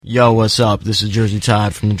Yo, what's up? This is Jersey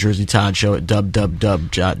Todd from the Jersey Todd Show at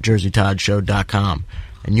www.jerseytoddshow.com.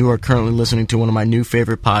 And you are currently listening to one of my new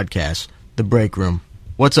favorite podcasts, The Break Room.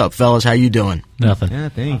 What's up, fellas? How you doing? Nothing. Yeah,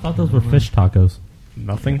 thanks. I thought those were fish tacos.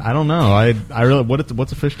 Nothing? I don't know. I really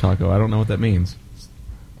what's a fish taco? I don't know what that means.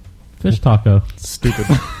 Fish taco. Stupid.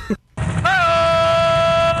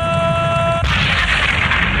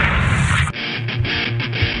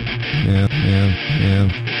 Yeah.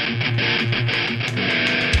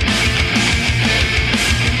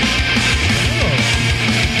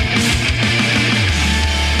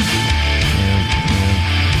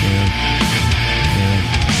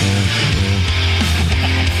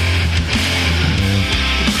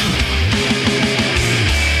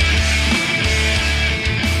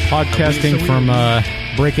 Podcasting from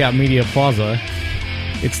Breakout Media Plaza.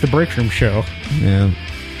 It's the Break Room Show. Yeah.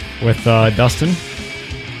 With Dustin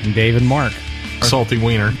and Dave and Mark. Salty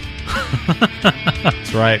wiener.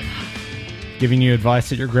 That's right. Giving you advice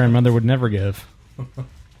that your grandmother would never give.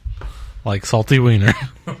 Like salty wiener.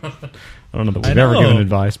 I don't know that we've ever given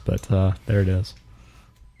advice, but there it is.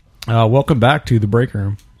 Welcome back to the Break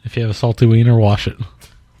Room. If you have a salty wiener, wash it.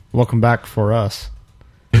 Welcome back for us.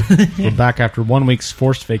 We're back after 1 week's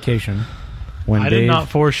forced vacation. I did not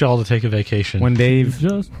force y'all to take a vacation. When Dave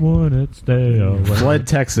just wanted to stay away. fled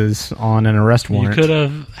Texas on an arrest warrant. You could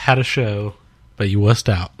have had a show, but you wussed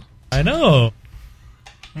out. I know.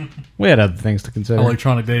 We had other things to consider.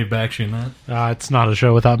 Electronic Dave bashing that. It's not a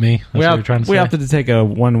show without me. That's what you're trying to say. We opted to take a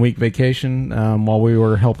 1 week vacation while we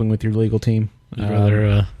were helping with your legal team. You'd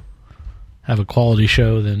rather have a quality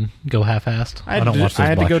show than go half-assed. I had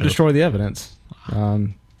to go destroy the evidence.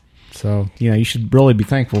 So, you should really be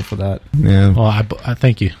thankful for that. Yeah. Well, I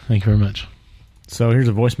thank you. Thank you very much. So, here's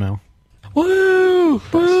a voicemail. Woo!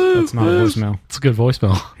 That's not a voicemail. It's a good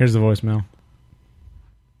voicemail. Here's the voicemail.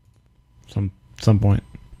 Some point.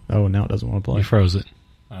 Oh, now it doesn't want to play. You froze it.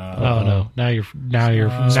 Oh no! Now you're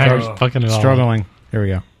fucking it all. Struggling. Here we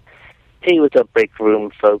go. Hey, what's up, Break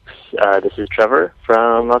Room folks? This is Trevor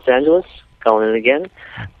from Los Angeles, calling in again.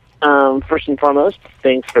 First and foremost,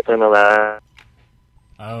 thanks for playing my last.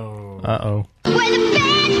 Uh-oh. Wow,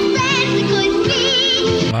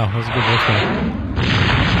 that was a good voicemail.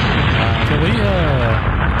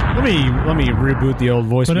 Let me reboot the old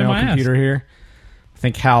voicemail computer here. I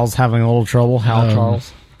think Hal's having a little trouble.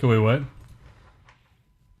 Charles. Can we what?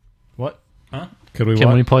 What? Huh? Could we?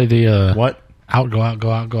 Can we play the what? Go out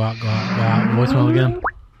voicemail again?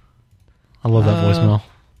 I love that voicemail.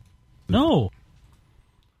 No.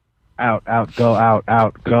 Out, go out, go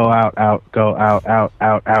out, go out, go out,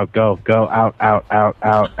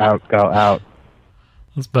 go out.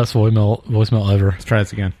 That's the best voicemail ever. Let's try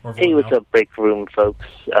this again. Hey, what's up, Break Room folks?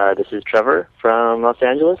 This is Trevor from Los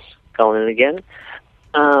Angeles, calling in again.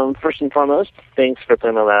 First and foremost, thanks for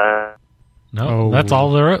playing my last. No, that's all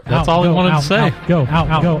that's all he wanted to say. Go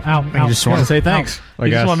out. I just want to say thanks. I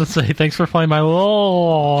just wanted to say thanks for playing my.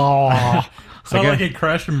 Sounded like it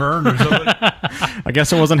crashed and burned or something. I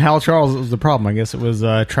guess it wasn't Hal Charles that was the problem. I guess it was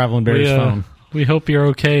Traveling Bear's phone. We hope you're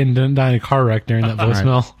okay and didn't die in a car wreck during that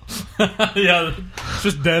voicemail. Yeah, it's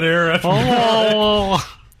just dead air. After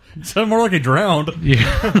it sounded more like he drowned.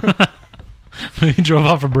 Yeah. He drove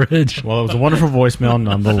off a bridge. Well, it was a wonderful voicemail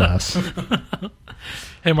nonetheless.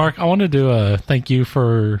 Hey, Mark, I wanted to thank you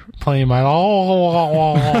for playing my...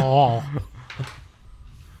 Wow,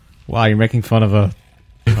 you're making fun of a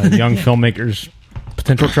young filmmaker's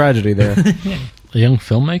potential tragedy there. A young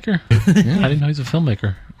filmmaker? Yeah. I didn't know he's a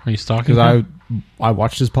filmmaker. Are you stalking him? Because I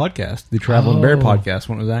watched his podcast, the Traveling Bear podcast,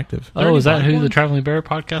 when it was active. Oh, is that who the Traveling Bear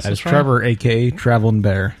podcast that is from? Trevor, a.k.a. Traveling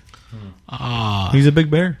Bear. He's a big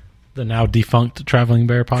bear. The now defunct Traveling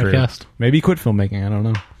Bear podcast. True. Maybe he quit filmmaking. I don't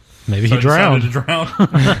know. Maybe he drowned.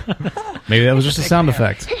 Maybe that was just a sound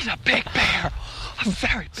effect. He's a big bear. I'm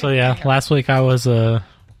very big. So yeah, last week I was out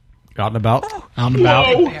and about,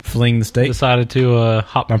 fleeing the state. Decided to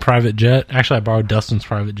hop my private jet. Actually, I borrowed Dustin's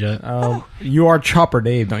private jet. You are Chopper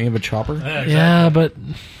Dave. Don't you have a chopper? Yeah, exactly. Yeah, but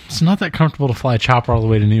it's not that comfortable to fly a chopper all the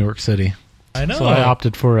way to New York City. I know. So I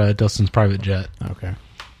opted for Dustin's private jet. Okay.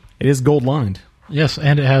 It is gold lined. Yes,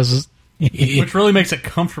 and it has... Which really makes it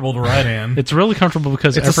comfortable to ride in. It's really comfortable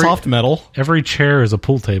because it's a soft metal. Every chair is a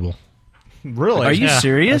pool table. Really? Are you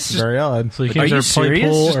serious? That's very odd. So you can either play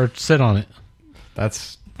pool or sit on it.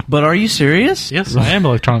 But are you serious? Yes, I am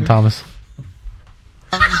Electronic Thomas.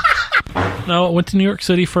 No, I went to New York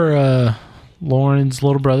City for Lauren's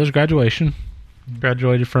little brother's graduation.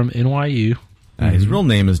 Graduated from NYU. His real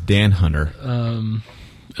name is Dan Hunter.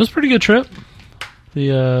 It was a pretty good trip.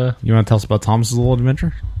 You want to tell us about Thomas's little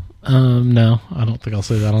adventure? No, I don't think I'll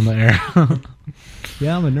say that on the air.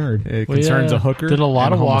 Yeah, I'm a nerd. It concerns a hooker. Did a lot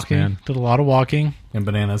and of homeless walking. man. Did a lot of walking. And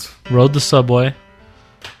bananas. Rode the subway.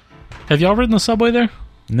 Have y'all ridden the subway there?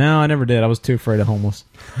 No, I never did. I was too afraid of homeless.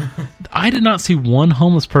 I did not see one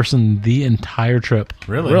homeless person the entire trip.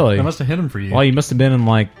 Really? Really? That must have hit him for you. Well, you must have been in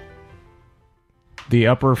like the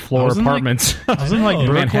upper I floor was in, like- apartments. I was in like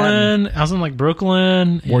Brooklyn. Manhattan. I was in like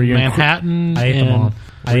Brooklyn, Were you in Manhattan. I ate them and all.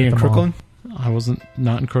 Are you in Crooklyn? I wasn't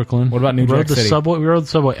not in Crooklyn. What about New we rode Jack the City? subway? We rode the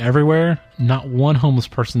subway everywhere. Not one homeless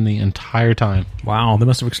person the entire time. Wow, they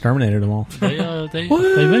must have exterminated them all. They've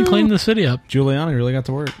been cleaning the city up. Giuliani really got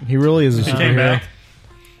to work. He really is a He came superhero. back.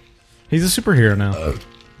 He's a superhero now.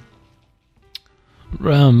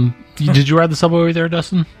 Did you ride the subway over there,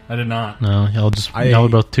 Dustin? I did not. No, y'all are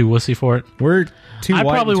both too wussy for it. We're too I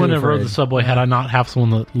white probably and too wouldn't have rode afraid. the subway had I not have someone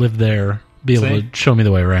that lived there be able See? to show me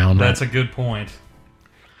the way around. That's a good point.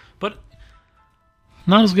 But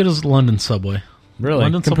not as good as London subway. Really?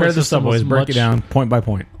 London Compare subway the system subways, was break much- it down point by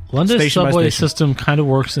point. London Station by subway station. system kind of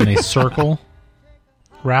works in a circle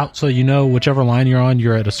route, so you know whichever line you're on,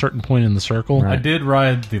 you're at a certain point in the circle. Right. I did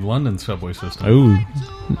ride the London subway system. Ooh.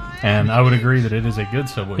 And I would agree that it is a good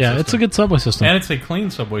subway Yeah, system. it's a good subway system. And it's a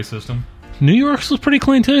clean subway system. New York's was pretty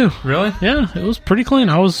clean too. Really? Yeah, it was pretty clean.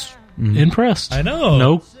 I was impressed. I know.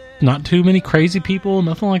 No, not too many crazy people,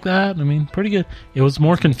 nothing like that. I mean, pretty good. It was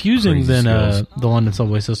more confusing Crazy than skills. the London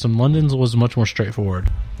subway system. London's was much more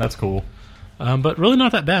straightforward, That's cool. but really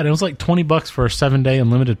not that bad. It was like $20 for a 7-day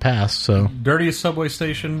unlimited pass. So Dirtiest subway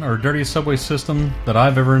station or dirtiest subway system that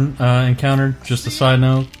I've ever encountered, just a side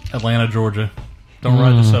note, Atlanta, Georgia. Don't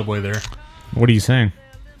ride the subway there. What are you saying?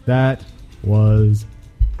 That was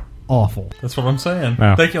awful. That's what I'm saying.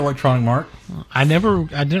 Wow. Thank you, Electronic Mark. I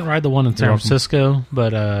didn't ride the one in San You're welcome. Francisco,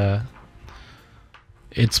 but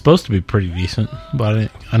it's supposed to be pretty decent.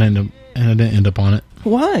 But I didn't end up on it.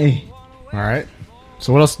 Why? All right.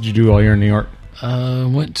 So what else did you do while you're in New York?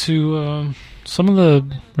 Went to some of the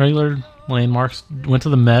regular landmarks. Went to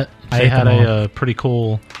the Met. I They ate had them a pretty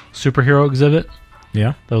cool superhero exhibit.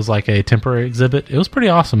 Yeah. That was like a temporary exhibit. It was pretty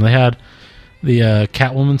awesome. They had the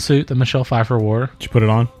Catwoman suit that Michelle Pfeiffer wore. Did you put it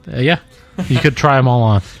on? Yeah, you could try them all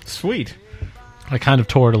on. Sweet. I kind of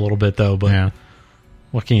tore it a little bit though, but Yeah.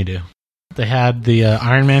 what can you do? They had the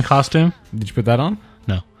Iron Man costume. Did you put that on?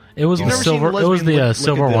 No, it was You've the never seen silver. It was lesbian the look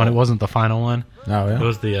silver at one. the- It wasn't the final one. Oh, It yeah.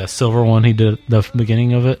 was the silver one. He did the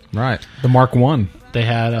beginning of it. Right. The Mark 1. They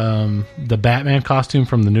had the Batman costume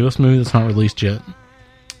from the newest movie that's not released yet.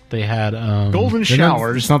 They had Golden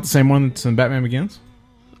showers. It's not the same one that's in Batman Begins?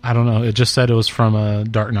 I don't know. It just said it was from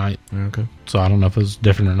Dark Knight, Okay. so I don't know if it was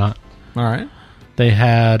different or not. All right. They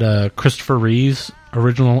had Christopher Reeve's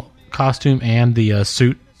original costume and the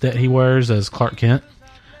suit that he wears as Clark Kent.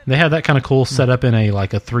 They had that kind of cool set up in a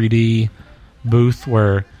 3D booth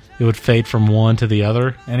where it would fade from one to the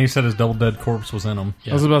other. And he said his double dead corpse was in him.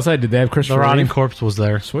 I was about to say, did they have The Christopher rotting Reeve? corpse was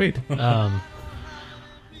there. Sweet.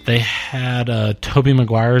 They had Tobey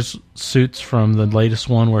Maguire's suits from the latest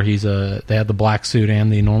one where they had the black suit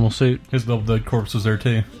and the normal suit. His double dead corpse was there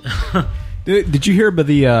too. Did you hear about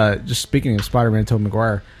the, just speaking of Spider-Man and Tobey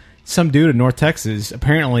Maguire, some dude in North Texas,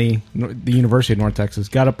 apparently the University of North Texas,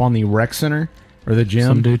 got up on the rec center or the gym.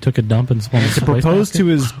 Some dude took a dump in someone's to propose to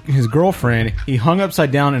his girlfriend. He hung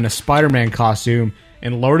upside down in a Spider-Man costume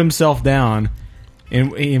and lowered himself down,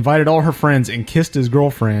 and he invited all her friends and kissed his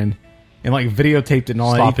girlfriend and videotaped it and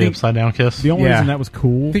all sloppy that. upside down kiss. The only Yeah. reason that was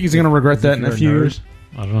cool. I think he's going to regret that in a few years.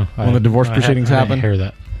 I don't know. When the divorce proceedings I happen? didn't hear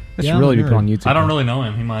that. That Yeah, should really I'm be a put on nerd. YouTube. I don't really know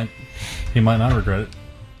him. He might not regret it.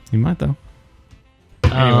 He might though.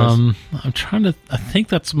 I'm trying to. I think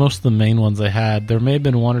that's most of the main ones they had. There may have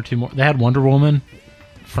been one or two more. They had Wonder Woman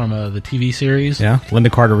from the TV series. Yeah, Linda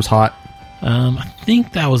Carter was hot. I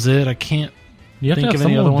think that was it. I can't You have to think have of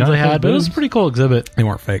any someone other with ones they giant had, but it was a boobs. pretty cool exhibit. They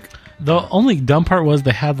weren't fake. The only dumb part was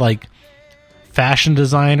they had fashion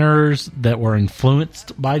designers that were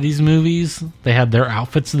influenced by these movies. They had their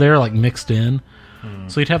outfits there mixed in.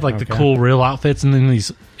 So you'd have the cool real outfits and then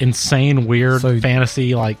these insane weird So- fantasy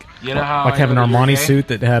You know how Like having an Armani suit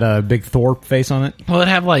that had a big Thor face on it. well, it'd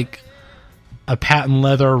have a patent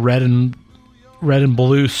leather red and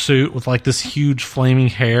blue suit with this huge flaming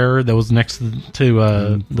hair that was next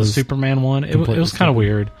to the Superman one. It was kind of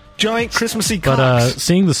weird. Giant Christmassy But cocks.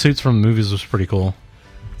 seeing the suits from the movies was pretty cool.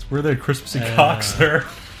 Were there Christmassy cocks there?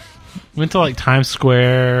 Went to Times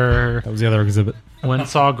Square. That was the other exhibit. Went and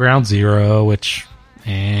saw Ground Zero, which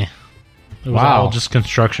it was Wow. all just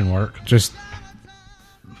construction work. Just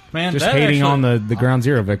Man, Just that hating actually- on the Ground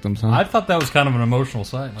Zero victims, huh? I thought that was kind of an emotional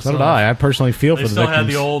sight. So did I. I personally feel They for the still victims.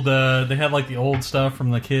 had the old. They had like the old stuff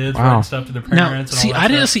from the kids, Wow. writing stuff to their Now, parents. see, and all I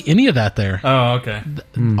that didn't stuff. see any of that there. Oh, okay.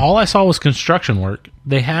 All I saw was construction work.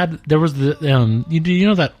 There was the you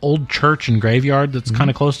know that old church and graveyard that's kind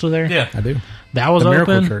of close to there? Yeah, I do. That was The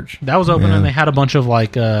Miracle open. Church. That was open, Yeah. and they had a bunch of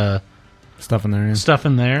like Stuff in there. Yeah. stuff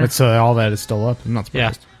in there. It's all that is still up. I'm not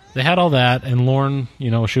Yeah, surprised. they had all that, and Lauren,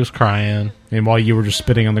 she was crying. And while you were just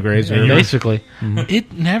spitting on the graves, Yeah, you were- Basically,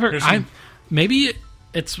 it never. Maybe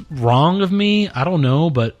it's wrong of me. I don't know,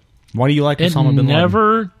 but why do you like it Osama bin Laden?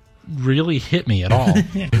 never really hit me at all.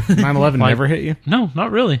 9/11 never hit you, No,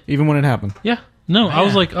 not really. even when it happened. Yeah. No, I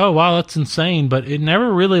was like, oh, wow, that's insane. But it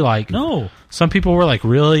never really, No. Some people were, like,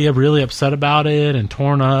 really, really upset about it and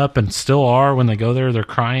torn up and still are when they go there. They're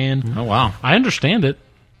crying. Oh wow! I understand it.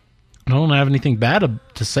 I don't have anything bad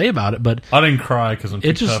to say about it, but I didn't cry because I'm too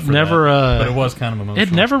it just tough for never, that, but it was kind of emotional.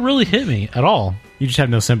 it never really hit me at all. You just have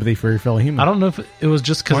no sympathy for your fellow human. I don't know if it was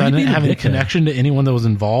just because Why are I you didn't being a have any dickhead? connection to anyone that was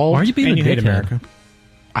involved. Why are you being And a you hate dickhead? America.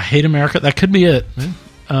 I hate America. That could be it.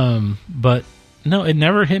 But no, it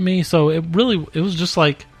never hit me. So it was just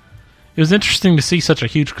like, it was interesting to see such a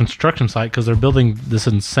huge construction site because they're building this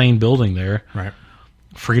insane building there. Right?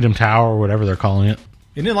 Freedom Tower or whatever they're calling it.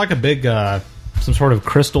 Isn't it like a big, some sort of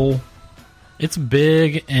crystal? It's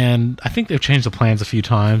big, and I think they've changed the plans a few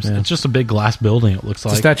times. Yeah. It's just a big glass building, it looks It's a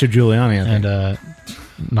like. statue of Giuliani, I think. And,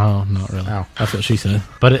 no, not really. Oh. That's what she said.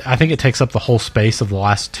 But I think it takes up the whole space of the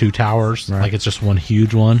last two towers. Right. Like, it's just one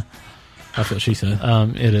huge one. That's what she said.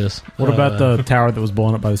 It is. What about the tower that was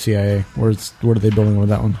blown up by the CIA? What are they building with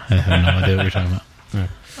that one? I have no idea what you're talking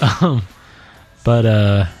about. Yeah. But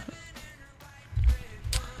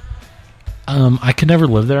I could never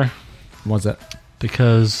live there What's that?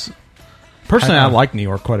 because Personally, I I- like New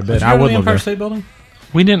York quite a bit. Did you I go to would the live Empire there. State Building?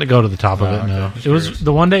 we didn't go to the top of Oh, it. No, okay. Just it was curious.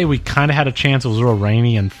 the one day we kind of had a chance. It was real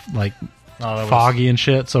rainy and like Oh, that was- foggy and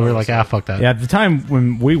shit. So we were like, fuck that. Yeah, at the time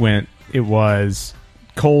when we went, it was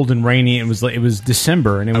cold and rainy. It was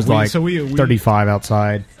December, and it was like 35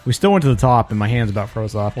 outside. We still went to the top, and my hands about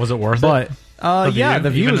froze off. Was it worth But it? yeah, the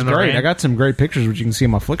view even was in the great. rain? I got some great pictures, which you can see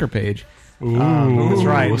on my Flickr page. Ooh, That's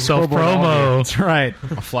right. self promo. That's right.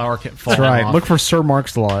 A flower kit That's falling right. off. Look for Sir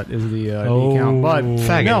Mark's Lot is the account. But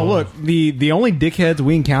Faggot. no, look, the only dickheads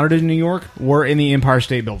we encountered in New York were in the Empire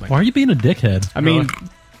State Building. Why are you being a dickhead? I mean,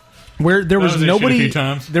 where there was was issued a nobody, few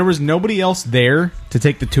times. there was nobody else there to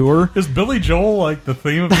take the tour. Is Billy Joel like the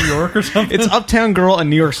theme of New York or something? It's Uptown Girl and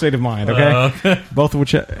New York State of Mind. Okay, Okay. both of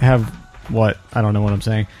which have what I don't know what I'm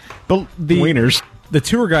saying, but the Wieners. the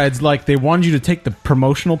tour guides they wanted you to take the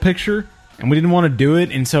promotional picture, and we didn't want to do it,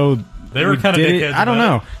 and so They were we kinda did it. dickheads I don't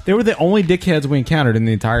about know. They were the only dickheads we encountered in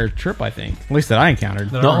the entire trip. I think, at least that I encountered.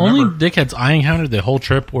 That I The only remember. dickheads I encountered the whole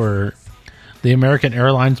trip were the American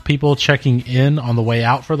Airlines people checking in on the way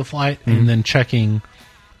out for the flight and then checking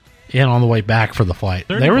in on the way back for the flight.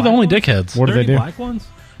 There They any were the black only ones? dickheads. What did they do? Black ones?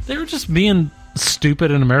 They were just being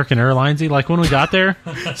stupid and American Airlinesy. Like when we got there,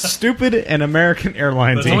 Stupid and American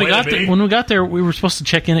Airlines. That's when we way got to there, be. when we got there, we were supposed to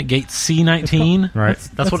check in at gate C19. Right.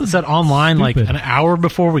 That's what it said online, like stupid. an hour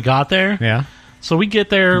before we got there. Yeah. So we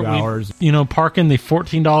get there, 2 hours. we park in the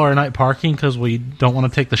 $14 a night parking because we don't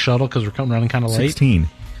want to take the shuttle because we're coming running kind of late. 16.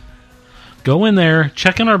 Go in there,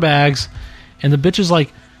 check in our bags, and the bitch is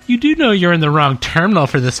like, "You do know you're in the wrong terminal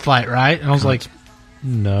for this flight, right?" And I was like,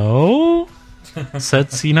 "No."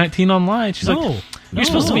 Said C19 online. She's like, "You're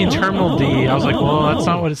supposed to be in Terminal D." I was like, "Well, that's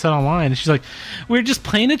not what it said online." And she's like, "We're just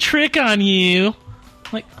playing a trick on you."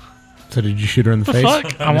 Like, So did you shoot her in the the face?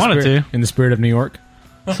 fuck? I wanted to. In the spirit of New York.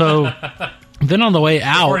 to. So then on the way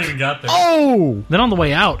Before out, I even got there. Oh! then on the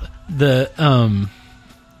way out, the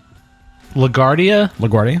LaGuardia,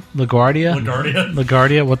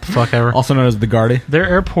 LaGuardia. what the fuck ever. Also known as the Garda. Their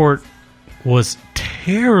airport was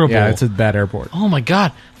terrible. Yeah, it's a bad airport. Oh my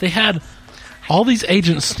god, they had all these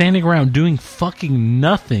agents standing around doing fucking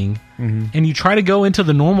nothing, and you try to go into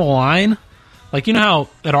the normal line, like you know how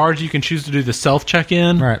at ours you can choose to do the self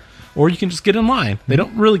check-in, Right. or you can just get in line. They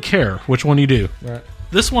don't really care which one you do. Right.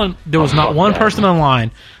 This one, there was not one person in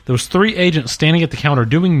line. There was 3 agents standing at the counter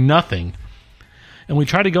doing nothing, and we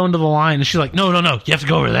tried to go into the line, and she's like, "No, you have to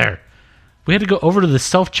go over there." We had to go over to the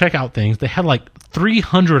self checkout things. They had like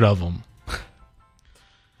 300 of them.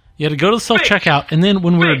 You had to go to the self checkout, and then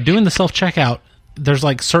when we were doing the self checkout, there's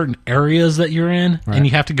like certain areas that you're in, and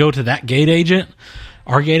you have to go to that gate agent.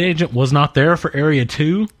 Our gate agent was not there for area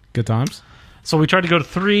 2, Good times. so we tried to go to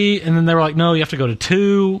 3, and then they were like, "No, you have to go to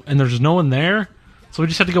 2," and there's just no one there. So we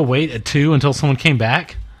just had to go wait at 2 until someone came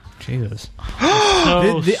back. Jesus.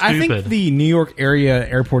 So I think stupid. the New York area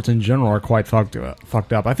airports in general are quite fucked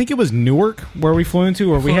up. I think it was Newark where we flew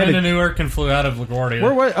into, or we Flew had into to. Newark and flew out of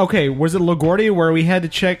LaGuardia. Was it LaGuardia where we had to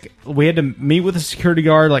check? We had to meet with a security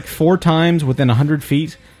guard like 4 times within 100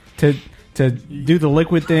 feet to do the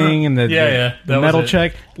liquid thing and the that was metal it.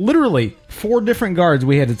 check. Literally 4 different guards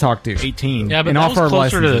we had to talk to. 18. Yeah, but and that offer was our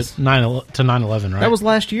closer licenses. to 9/11, right? That was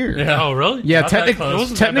last year. Yeah. Oh, really? Yeah, Not that close. It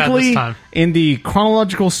wasn't that bad technically, this time. in the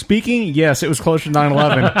chronological speaking, yes, it was closer to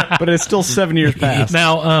 9/11, but it's still 7 years past.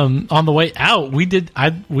 Now, on the way out, we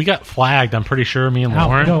got flagged. I'm pretty sure, me and Out,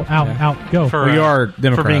 Lauren, go, out, go. for We are for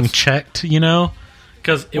Democrats. being checked.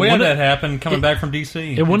 Because We had that happen coming back from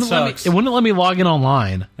DC. It wouldn't let me log in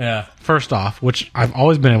online. Yeah. First off, which I've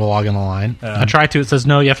always been able to log in online. I tried to. It says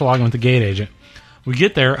no, you have to log in with the gate agent. We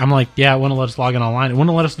get there. I'm like, yeah, it wouldn't let us log in online. It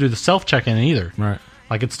wouldn't let us do the self check-in either. Right.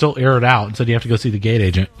 Like it still errored out and said you have to go see the gate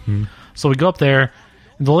agent. So we go up there.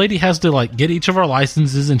 And the lady has to like get each of our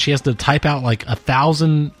licenses, and she has to type out like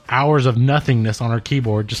 1,000 hours of nothingness on her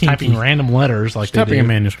keyboard, just typing random letters like they Typing do. a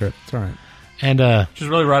manuscript. It's all right. And She's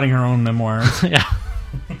really writing her own memoirs. yeah.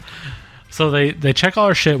 So they check all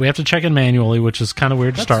our shit. We have to check in manually, which is kind of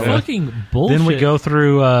weird to start with. Fucking bullshit. Then we go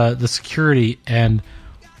through the security, and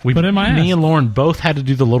Put in my me ass. and Lauren both had to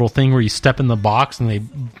do the little thing where you step in the box and they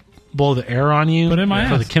blow the air on you Put in my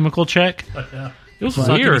for ass. the chemical check. It was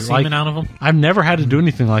Sucking the weird. semen Like, out of 'em? I've never had to do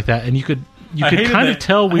anything like that, and you could kind of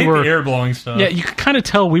tell we were the air blowing stuff. Yeah, you could kind of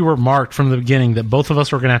tell we were marked from the beginning that both of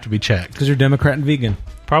us were going to have to be checked. Because you're Democrat and vegan.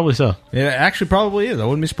 Probably so. Yeah, it actually probably is. I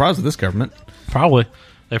wouldn't be surprised with this government. Probably.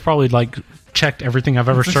 They probably like checked everything I've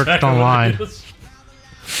ever searched Exactly what online. it is.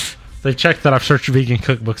 They checked that I've searched vegan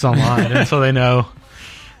cookbooks online, and so they know.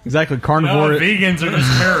 Exactly. No, Carnivore vegans are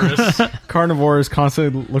just terrorists. Carnivore is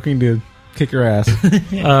constantly looking to kick your ass.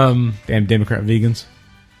 Damn Democrat vegans.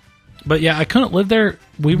 But yeah, I couldn't live there.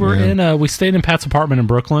 We were we stayed in Pat's apartment in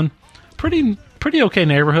Brooklyn. Pretty okay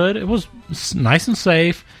neighborhood. It was nice and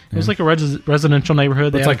safe. It was like a residential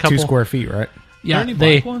neighborhood. They It's had like a couple, 2 square feet, right? Yeah, Are there any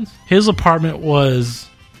black ones? His apartment was.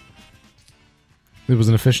 It was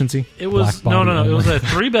an efficiency. It was Black body no. It was only. a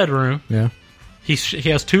 3-bedroom. Yeah. He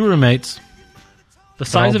has 2 roommates. The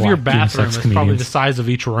size all of your black bathroom is unisex probably comedians. the size of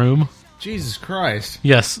each room. Jesus Christ.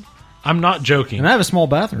 Yes, I'm not joking. And I have a small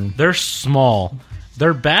bathroom. They're small.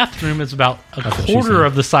 Their bathroom is about a what she quarter said.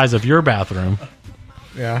 of the size of your bathroom.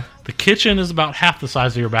 Yeah. The kitchen is about half the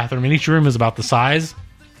size of your bathroom, and each room is about the size.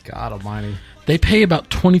 God almighty. They pay about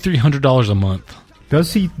 $2,300 a month.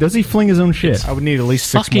 Does he fling his own shit? I would need at least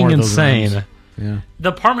 6 Fucking more of those insane. rooms. Yeah. The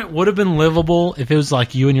apartment would have been livable if it was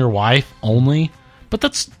like you and your wife only, but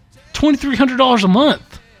that's $2,300 a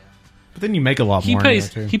month. But then you make a lot He more. pays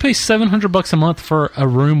in there, too. he pays $700 a month for a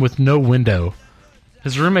room with no window.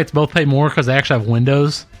 His roommates both pay more because they actually have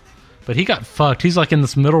windows, but he got fucked. He's like in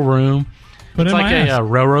this middle room. Put It's in like my ass. a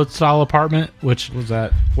railroad style apartment, which What was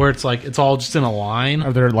that? where it's like it's all just in a line.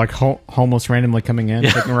 Are there like homeless randomly coming in,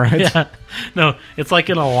 taking rides? Yeah, no, it's like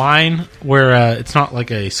in a line where it's not like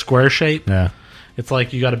a square shape. Yeah. It's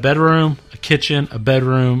like you got a bedroom, a kitchen, a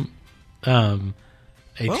bedroom, a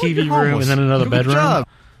TV you're room, homeless. and then another Good bedroom job.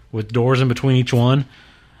 with doors in between each one.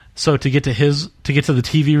 So to get to the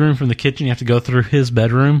TV room from the kitchen, you have to go through his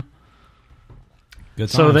bedroom. Good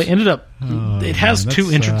So they times. ended up. It has man, 2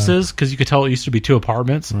 that's, entrances because you could tell it used to be 2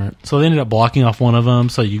 apartments. Right. So they ended up blocking off one of them.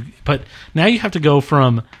 But now you have to go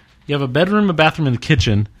from you have a bedroom, a bathroom, and the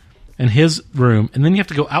kitchen, and his room, and then you have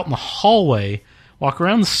to go out in the hallway, walk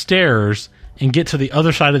around the stairs, and get to the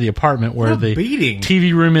other side of the apartment where What a the beating.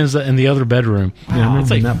 TV room is and the other bedroom. Yeah,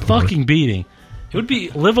 It's like that part. fucking beating. It would be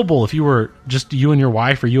livable if you were just you and your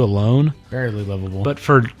wife or you alone, barely livable. but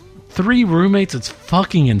for 3 roommates, it's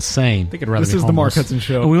fucking insane. I think I'd rather This be is the homeless. Mark Hudson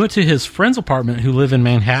show. And we went to his friend's apartment who live in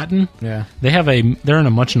Manhattan. Yeah. They're in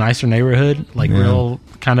a much nicer neighborhood, like real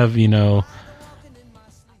kind of,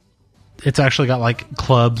 it's actually got like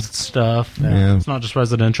clubs and stuff. Yeah. It's not just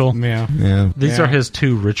residential. Yeah. Yeah. These Yeah. are his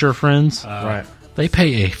 2 richer friends. Right. They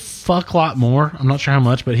pay a fuck lot more. I'm not sure how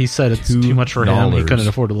much, but he said it's too much for him. He $2. couldn't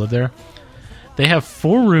afford to live there. They have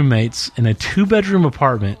 4 roommates in a 2-bedroom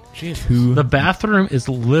apartment. The bathroom is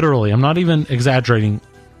literally, I'm not even exaggerating,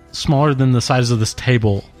 smaller than the size of this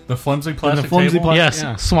table. The flimsy plastic flimsy table. plastic- Yes,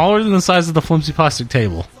 yeah. smaller than the size of the flimsy plastic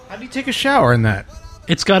table. How do you take a shower in that?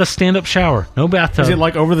 It's got a stand-up shower, no bathtub. Is it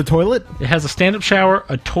like over the toilet? It has a stand-up shower,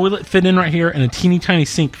 a toilet fit in right here, and a teeny tiny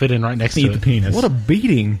sink fit in right next to Eat the it. penis. What a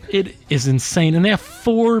beating. It is insane, and they have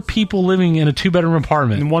 4 people living in a 2-bedroom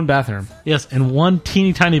apartment. In one bathroom. Yes, and one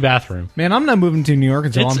teeny tiny bathroom. Man, I'm not moving to New York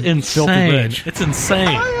until It's I'm filthy insane. rich. It's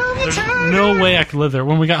insane. There's no way I could live there.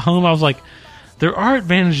 When we got home, I was like, there are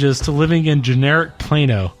advantages to living in generic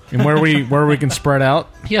Plano. And where we can spread out.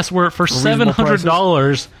 Yes, where for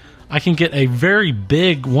 $700 I can get a very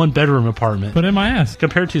big one-bedroom apartment. Put in my ass.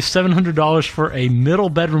 Compared to $700 for a middle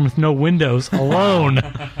bedroom with no windows alone.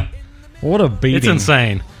 What a beating. It's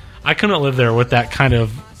insane. I couldn't live there with that kind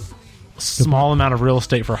of small amount of real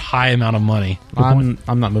estate for high amount of money. I'm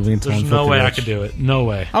not moving into There's no way I could do it. No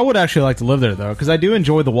way. I would actually like to live there, though, because I do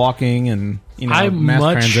enjoy the walking and I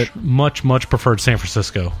mass transit. much preferred San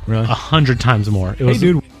Francisco. Really? 100 times more. It was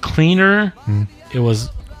cleaner. It was...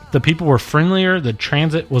 The people were friendlier. The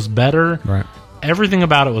transit was better. Right. Everything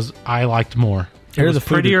about it I liked more. It was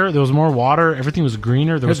prettier. There was more water. Everything was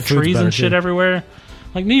greener. There was trees and shit everywhere.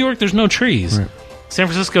 Like New York, there's no trees. Right. San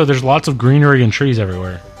Francisco, there's lots of greenery and trees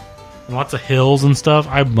everywhere. And lots of hills and stuff.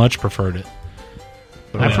 I much preferred it.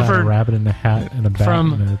 I preferred a rabbit in a hat and a bat.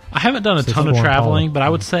 I haven't done a ton of traveling, but I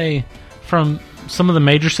would say from some of the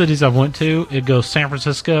major cities I've went to, it goes San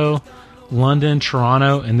Francisco, London,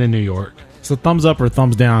 Toronto, and then New York. So thumbs up or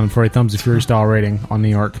thumbs down for a Thumbs of Fury style rating on New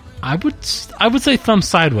York? I would say thumbs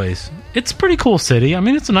sideways. It's a pretty cool city. I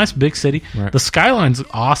mean, it's a nice big city. Right. The skyline's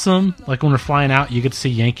awesome. Like when we're flying out, you get to see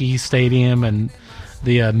Yankee Stadium and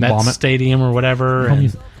the Mets Stadium or whatever.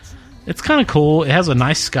 And it's kind of cool. It has a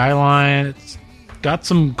nice skyline. It's got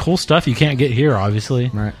some cool stuff you can't get here, obviously.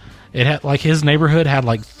 Right. It had his neighborhood had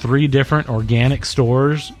 3 different organic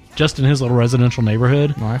stores just in his little residential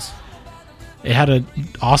neighborhood. Nice. It had an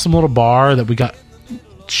awesome little bar that we got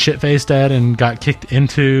shit-faced at and got kicked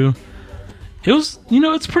into. It was,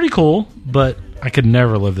 it's pretty cool, but I could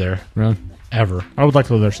never live there. Really? Ever. I would like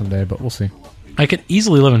to live there someday, but we'll see. I could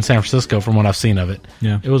easily live in San Francisco from what I've seen of it.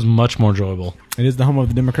 Yeah. It was much more enjoyable. It is the home of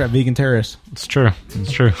the Democrat vegan terrorists. It's true.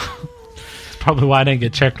 It's true. It's probably why I didn't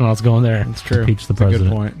get checked when I was going there. It's true. Impeach the That's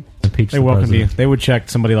president. a good point. Impeach They the welcome president. you. They would check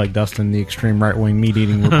somebody like Dustin, the extreme right-wing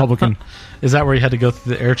meat-eating Republican. Is that where you had to go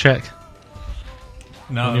through the air check?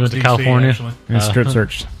 No, when it you was went to DC, California? actually. and strip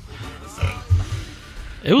searched.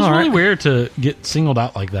 It was All really right. weird to get singled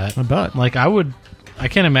out like that. I bet. I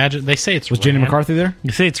can't imagine. They say it's Was Jenny McCarthy there?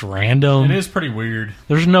 You say it's random. It is pretty weird.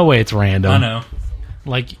 There's no way it's random. I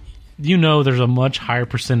know. There's a much higher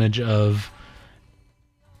percentage of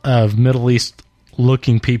Middle East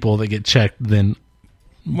looking people that get checked than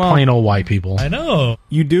plain old white people. I know.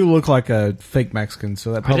 You do look like a fake Mexican,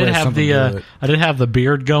 so that probably has something to do with it. I did have the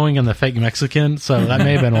beard going and the fake Mexican, so that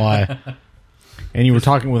may have been why. And you were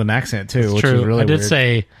talking with an accent, too, which True. is really I did weird.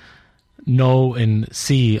 say no and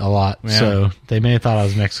see a lot, Yeah. so they may have thought I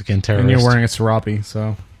was Mexican terrorist. And you're wearing a serape,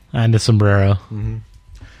 so... And a sombrero. And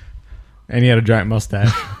you had a giant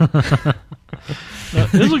mustache.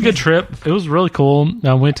 It was a good trip. It was really cool.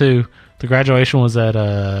 I went to... The graduation was at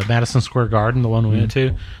Madison Square Garden, the one we went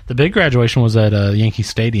to. The big graduation was at Yankee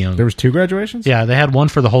Stadium. There was 2 graduations? Yeah, they had one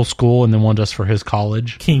for the whole school and then one just for his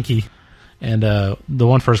college. Kinky. And the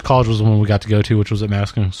one for his college was the one we got to go to, which was at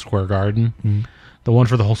Madison Square Garden. Mm-hmm. The one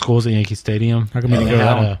for the whole school was at Yankee Stadium. How come you didn't go to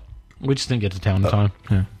that one? We just didn't get to town in time.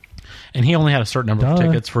 Yeah. And he only had a certain number of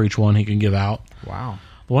tickets for each one he could give out. Wow.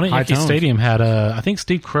 The one at High Yankee tones. Stadium had, I think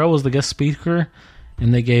Steve Carell was the guest speaker,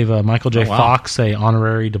 and they gave Michael J. wow. Fox a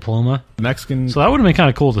honorary diploma. Mexican... So that would have been kind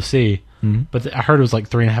of cool to see. But I heard it was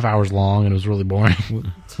 3.5 hours long, and it was really boring.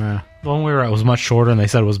 Yeah. The one we were at was much shorter, and they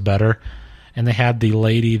said it was better. And they had the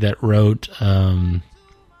lady that wrote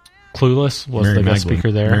Clueless was Mary the guest Magdalene.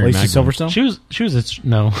 speaker there. Mary Lacey Magdalene. Silverstone? She was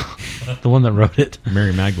no, the one that wrote it.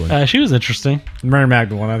 Mary Magdalene. She was interesting. Mary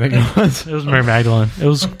Magdalene, I think it was. It was Mary Magdalene. It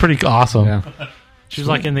was pretty awesome. Yeah. She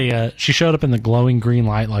was in the. She showed up in the glowing green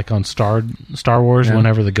light, like on Star Wars. Yeah.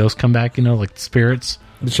 Whenever the ghosts come back, like the spirits.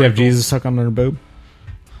 Did she have Jesus suck on her boob?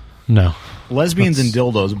 No, Lesbians and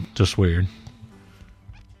dildos. just weird.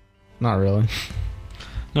 Not really.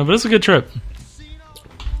 No, but it's a good trip.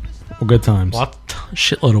 Well, good times.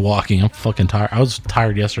 Shitload of walking. I'm fucking tired. I was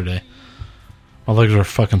tired yesterday. My legs were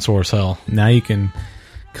fucking sore as hell. Now you can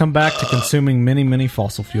come back to consuming many, many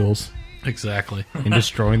fossil fuels Exactly. and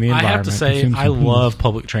destroying the I environment. have to say, Consume I some love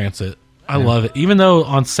public transit. I love it. Even though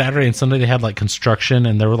on Saturday and Sunday they had construction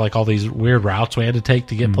and there were all these weird routes we had to take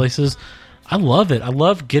to get places. I love it. I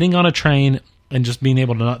love getting on a train and just being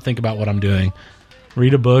able to not think about what I'm doing.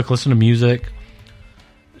 Read a book, listen to music.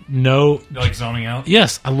 No. Like zoning out?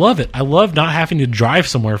 Yes, I love it. I love not having to drive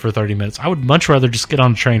somewhere for 30 minutes. I would much rather just get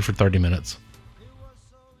on a train for 30 minutes.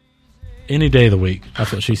 Any day of the week.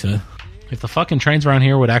 That's what she said. If the fucking trains around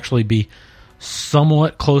here would actually be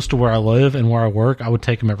somewhat close to where I live and where I work, I would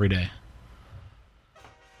take them every day.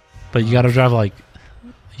 But you got to drive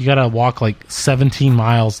you got to walk 17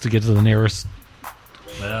 miles to get to the nearest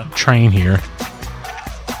train here.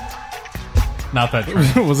 Not that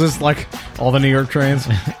train. Was this All the New York trains.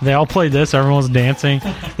 They all played this. Everyone's dancing.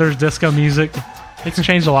 There's disco music. It's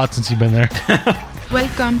changed a lot since you've been there.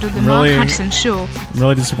 Welcome to the Really? Mark Hudson Show. I'm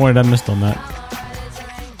really disappointed I missed on that.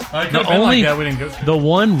 The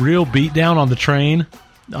one real beatdown on the train,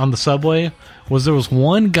 on the subway, was there was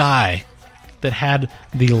one guy that had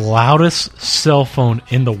the loudest cell phone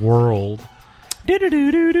in the world.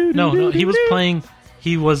 No, he was playing.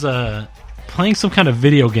 He was playing some kind of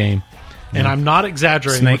video game, and I'm not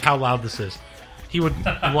exaggerating with how loud this is. He would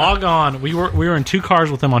log on. We were in two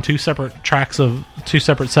cars with him on two separate tracks of two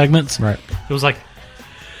separate segments. Right. It was like,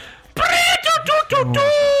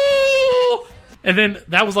 and then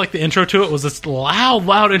that was like the intro to it. Was this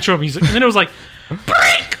loud intro music, and then it was like,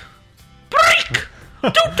 break, do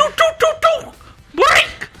break, do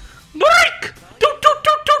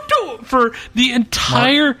for the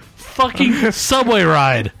entire fucking subway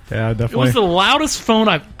ride. Yeah, It definitely. was the loudest phone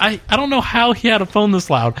I don't know how he had a phone this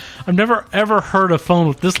loud. I've never ever heard a phone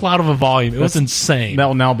with this loud of a volume. It was insane. That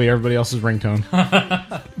will now be everybody else's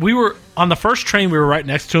ringtone. We were on the first train. We were right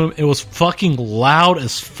next to him. It was fucking loud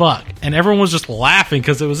as fuck, and everyone was just laughing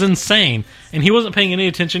because it was insane. And he wasn't paying any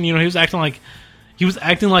attention. You know, he was acting like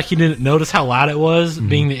he didn't notice how loud it was.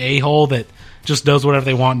 Being the a-hole that just does whatever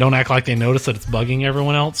they want. Don't act like they notice that it's bugging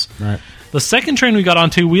everyone else. Right. The second train we got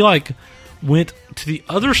onto, we went to the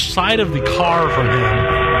other side of the car from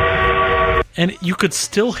him, and you could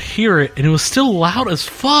still hear it, and it was still loud as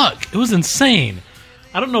fuck. It was insane.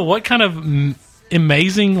 I don't know what kind of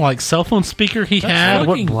amazing cell phone speaker he had,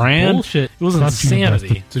 what brand. bullshit. It was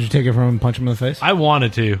insanity. So did you take it from him and punch him in the face? I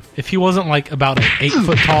wanted to. If he wasn't about an 8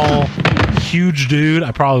 foot tall, huge dude,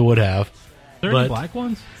 I probably would have. Are there any black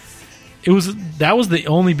ones? That was the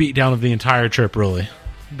only beatdown of the entire trip, really.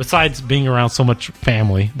 Besides being around so much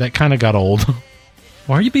family, that kind of got old.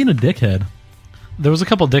 Why are you being a dickhead? There was a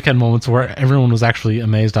couple dickhead moments where everyone was actually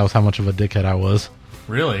amazed at how much of a dickhead I was.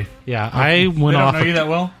 Really? Yeah, I went They off. don't know you that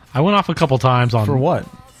well? I went off a couple times on For what?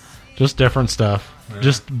 just different stuff.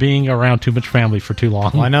 Just being around too much family for too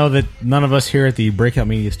long. Well, I know that none of us here at the Breakout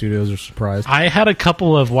Media Studios are surprised. I had a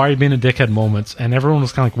couple of why are you being a dickhead moments, and everyone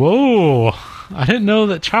was kind of like, "Whoa, I didn't know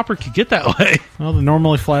that Chopper could get that way." Well, the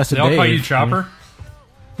normally flaccid They all call Dave. you Chopper?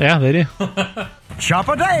 Yeah, they do.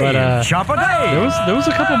 Chopper Dave! But, Chopper Dave! There was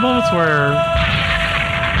a couple moments where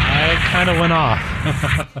I kind of went off.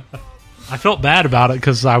 I felt bad about it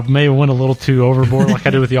because I may have went a little too overboard, like I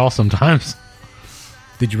do with y'all sometimes.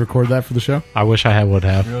 Did you record that for the show? I wish I would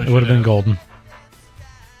have. Really It would have been should golden.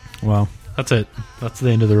 Well, That's it. That's the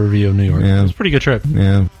end of the review of New York. Yeah. It was a pretty good trip.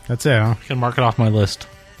 yeah. That's it, huh? I can mark it off my list.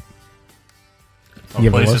 You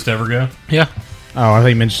have a Places list? to ever go? Yeah. Oh, I think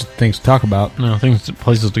you mentioned things to talk about. No,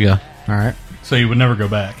 places to go. All right. So you would never go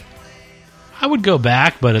back? I would go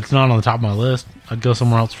back, but it's not on the top of my list. I'd go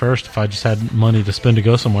somewhere else first if I just had money to spend to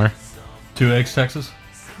go somewhere. 2 Eggs, Texas?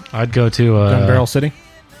 I'd go to... Gun Barrel City?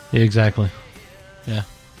 Yeah, exactly. Yeah.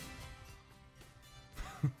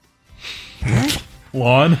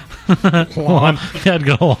 Lawn? Lawn. Yeah, I'd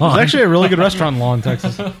go There's Lawn. actually a really good restaurant in Lawn,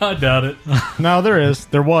 Texas. I doubt it. No, there is.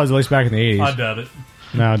 There was, at least back in the 80s. I doubt it.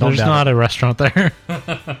 No, don't There's doubt not a restaurant there.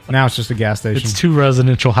 it. Now it's just a gas station. It's 2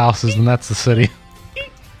 residential houses, and that's the city.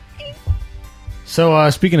 So,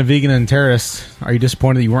 speaking of vegan and terrorists, are you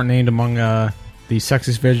disappointed that you weren't named among the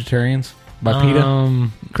sexiest vegetarians by PETA?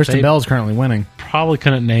 Kristen they Bell is currently winning. probably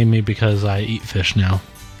couldn't name me because I eat fish now.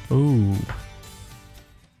 Ooh.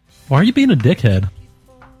 Why are you being a dickhead?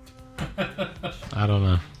 I don't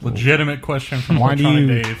know. Legitimate question from Why do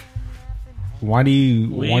Electronic you- Dave. Why do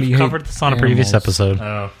you We've hate covered this on a previous animals? episode.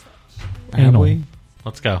 Oh. Have we?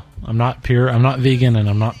 Let's go. I'm not vegan, and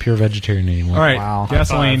I'm not pure vegetarian anymore. All right. Wow.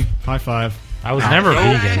 Gasoline. High five. I was never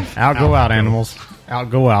vegan. Out, go out, animals.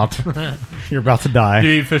 Out, go out. You're about to Do die.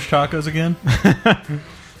 you eat fish tacos again?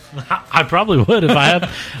 I probably would if I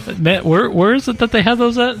had. Man, where is it that they have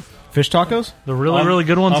those at? Fish tacos? The really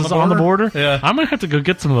good ones is on the border? Yeah. I'm going to have to go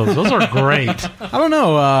get some of those. Those are great. I don't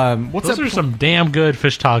know. What's Those that? are some damn good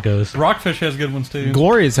fish tacos. Rockfish has good ones too.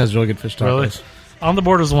 Glorious has really good fish tacos. Really? On the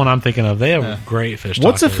border is the one I'm thinking of. They have great fish tacos.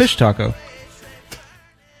 What's a fish taco?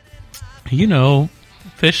 You know,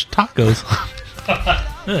 fish tacos.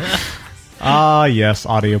 Ah, yes,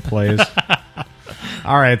 audio plays.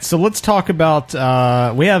 All right, so let's talk about.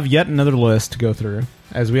 We have yet another list to go through,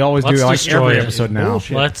 as we always Let's do, like destroy every it. episode now.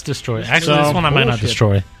 Let's destroy it. Actually, So, this one I might not bullshit.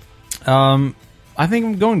 destroy. I think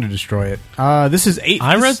I'm going to destroy it. This is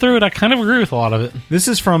I read through it. I kind of agree with a lot of it. This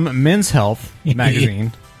is from Men's Health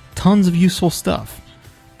magazine. Tons of useful stuff.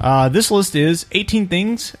 This list is 18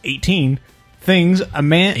 things a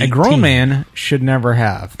grown 18. man should never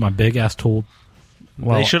have. My big ass tool.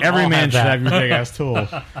 Well, They should every all man have should that. have your big ass tool.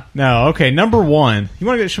 No, okay. Number 1. You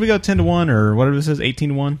want to go? Should we go 10-1 or whatever this is?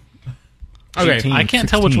 18-1? Okay, 18, I can't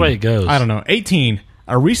tell which way it goes. I don't know. 18.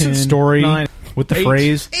 A recent 10, story 9, with the 8,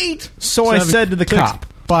 phrase 8. So I said to the cop.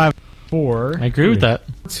 5, 4. I agree with that.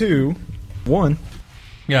 2, 1.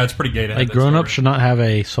 Yeah, it's pretty gay to have A that grown up story. should not have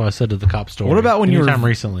a "so I said to the cop" story. What about when you were- Anytime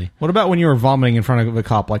recently? What about when you were vomiting in front of a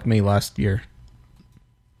cop like me last year?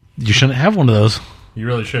 You shouldn't have one of those. You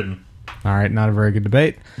really shouldn't. All right, not a very good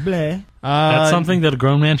debate. Bleh. That's something that a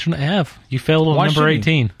grown man shouldn't have. You failed on why number shouldn't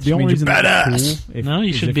he? 18. The only reason that's cool If- No, you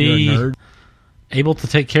is should if you're a be nerd. able to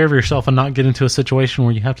take care of yourself and not get into a situation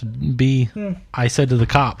where you have to be "I said to the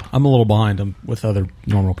cop." I'm a little behind them with other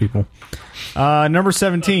normal people. Number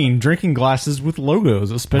 17, drinking glasses with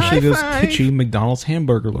logos, especially those kitschy McDonald's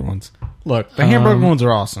hamburger ones. Look, the hamburger ones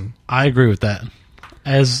are awesome. I agree with that.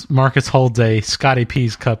 As Marcus holds a Scotty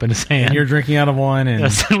P's cup in his hand, And you're drinking out of one, and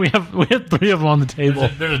Yes, we have 3 of them on the table.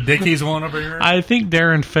 There's a Dickies one over here. I think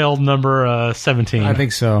Darren failed number 17. I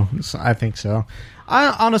think so.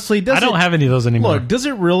 I honestly, I don't have any of those anymore. Look, does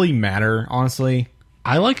it really matter, honestly?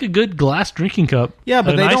 I like a good glass drinking cup. Yeah,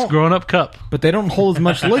 but a they nice don't- grown-up cup. But they don't hold as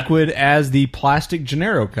much liquid as the plastic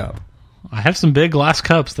Gennaro cup. I have some big glass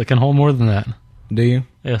cups that can hold more than that. Do you?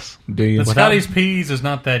 Yes, Do you? The Scotty's Peas is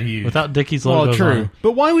not that huge. without Dickies Well, logos true. on it.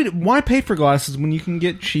 But why pay for glasses when you can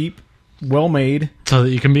get cheap, well-made? So that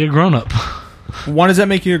you can be a grown-up. Why does that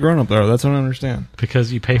make you a grown-up, though? That's what I don't understand.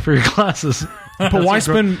 Because you pay for your glasses. But why what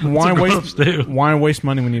grown-ups do. why waste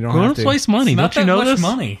money when you don't have Grown-ups to? waste money. It's not Don't you that know much this?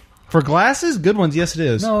 money. For glasses? Good ones? Yes, it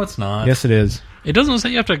is. No, it's not. Yes, it is. It doesn't say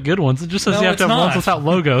you have to have good ones. It just says No, you have to it's have ones not. without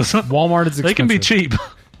logos. Walmart is expensive. They can be cheap.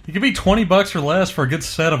 It could be $20 or less for a good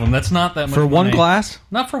set of them. That's not that much For one money. glass?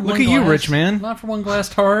 Not for one Look glass. at you, rich man. Not for one glass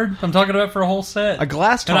tard. I'm talking about for a whole set. A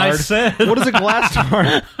glass And I tard? said... What is a glass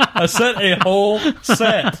tard? I said a whole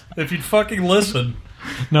set. If you'd fucking listen.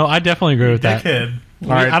 No, I definitely agree with that. Dickhead.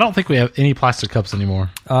 right. I don't think we have any plastic cups anymore.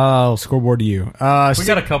 Scoreboard to you. We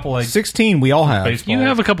got a couple like 16 we all have. baseball. You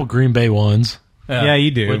have a couple Green Bay ones, Yeah, you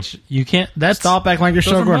do. which you can't. That's Stop acting like you're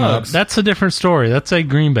Those so are grown up. mugs. That's a different story. That's a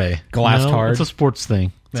Green Bay Glass tard. It's a sports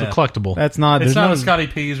thing. It's Yeah. a collectible. That's not. It's There's not no. a Scotty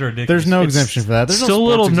Peas or a Dickies. There's no It's exemption for that. There's still no a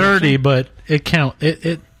little sports nerdy, exemption. but it count.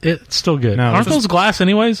 It's still good. No, Aren't it's those glass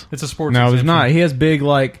anyways? It's a sports No, it's exemption. not. He has big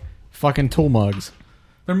like fucking tool mugs.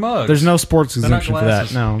 They're mugs. There's no sports They're not exemption for that.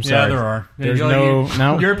 glasses. No, I'm sorry. Yeah, there are. There's You-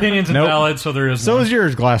 no. Your opinion's Nope. invalid, so there is So one. is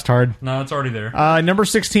yours, glass tard. No, it's already there. Number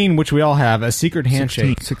 16, which we all have, a secret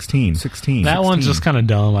handshake. 16. That one's just kind of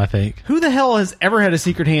dumb. I think. Who the hell has ever had a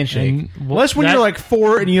secret handshake? And, well, Unless when that- you're like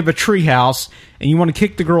 4 and you have a tree house and you want to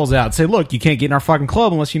kick the girls out. Say, look, you can't get in our fucking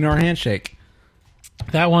club unless you know our handshake.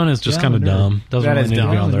 That one is just Yeah, kind of nerd. dumb. Doesn't That really is need to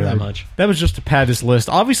be dumb. on there that Nerd. much. That was just to pad this list.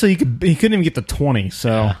 Obviously, he couldn't even get to 20. So,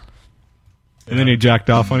 Yeah. And then he jacked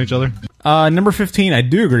off on each other. number 15, I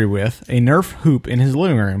do agree with a Nerf hoop in his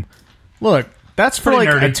living room. Look, that's for Pretty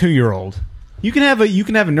like nerdy. a 2-year-old. You can have a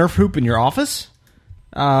Nerf hoop in your office.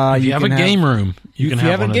 If you have a game room, you can if you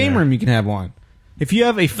have have a one in game there. room, you can have one. If you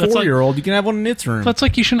have a like- 4-year-old, you can have one in its room. That's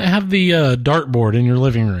like you shouldn't have the dartboard in your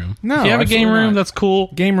living room. No, if you have a game absolutely room, not. that's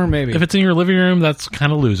cool. Game room, maybe. If it's in your living room, that's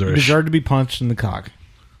kind of You loserish. deserve to be punched in the cock.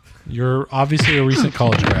 You're obviously a recent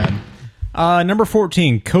college grad. Number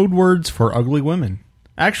 14, code words for ugly women.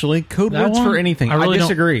 Actually, code That words one, for anything. I really don't-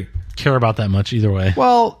 disagree. Care about that much either way.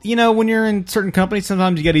 Well, when you're in certain companies,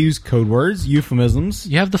 sometimes you got to use code words, euphemisms.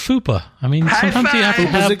 You have the FUPA. I mean, sometimes you have to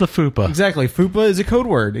have the FUPA. Exactly. FUPA is a code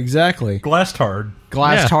word. Exactly. Glass tard.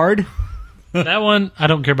 Glass Yeah. tard. That one I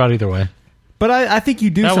don't care about either way. But I think you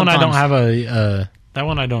do That one I sometimes. don't have a. That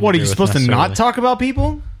one I don't. What, are agree you with supposed to necessarily. not talk about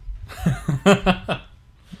people?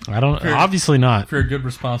 I don't. Obviously not. If you're a good,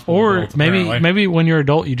 responsible Or adult, apparently. maybe when you're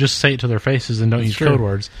adult, you just say it to their faces and don't use true. code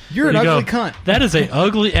words. You're an You ugly go, cunt. That is a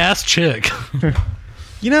ugly ass chick.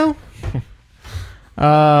 You know?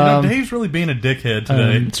 Dave's really being a dickhead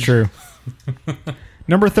today. It's true.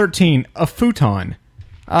 Number 13, a futon.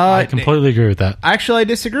 I completely agree with that. Actually, I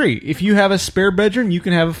disagree. If you have a spare bedroom, you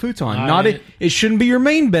can have a futon. It shouldn't be your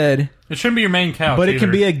main bed, It shouldn't be your main couch, but it can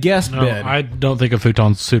either. be a guest No, bed. I don't think a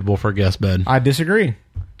futon's suitable for a guest bed. I disagree.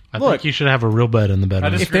 I Look. think you should have a real bed in the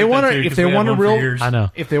bedroom. I If disagree they with want that, to, too, if 'cause they we had want a one for real, years. I know.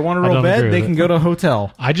 if they want a I real don't bed, agree they with can it. go to a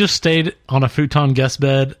hotel. I just stayed on a futon guest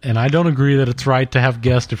bed, and I don't agree that it's right to have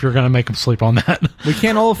guests if you're going to make them sleep on that. We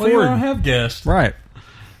can't all Well, you afford. don't have guests. Right.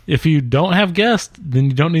 If you don't have guests, then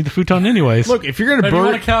you don't need the futon anyways. Look, if you're gonna If you want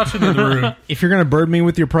a bird, couch in the room, if you're gonna bird me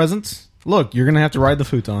with your presence, look, you're gonna have to ride the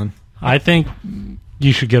futon. I think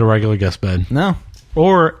you should get a regular guest bed. No.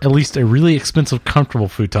 Or at least a really expensive, comfortable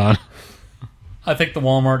futon. I think the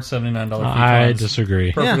Walmart $79 futon I is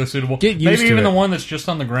disagree. perfectly suitable. Get used Maybe to even it. the one that's just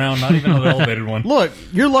on the ground, not even the elevated one. Look,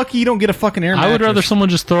 you're lucky you don't get a fucking air mattress. I would rather someone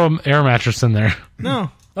just throw an air mattress in there. No.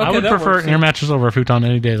 I Okay, would that prefer works. an air mattress over a futon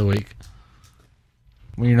any day of the week.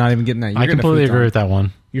 When you're not even getting that. You're I getting a completely futon. agree with that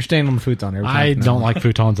one. You're staying on the futon every time. I from now don't on. like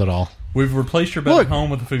futons at all. We've replaced your bed Look, at home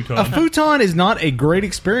with a futon. A futon is not a great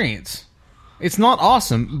experience. It's not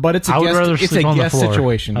awesome, but it's a I would guest, rather it's sleep a on the guest floor.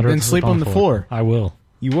 situation. I'd rather Then sleep on the floor. I will.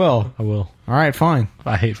 You will. I will. All right, fine.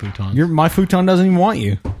 I hate futons. My futon doesn't even want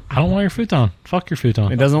you. I don't want your futon. Fuck your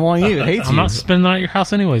futon. It doesn't want you. It hates I'm you. not spending that at your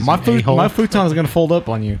house anyways. My you a-hole. futon is going to fold up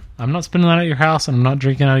on you. I'm not spending that at your house, and I'm not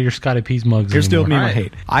drinking out of your Scotty P's mugs Here's still anymore. me. I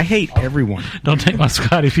hate. I hate everyone. Don't take my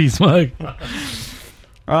Scotty P's mug.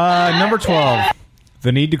 Number 12.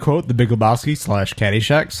 The need to quote The Big Lebowski /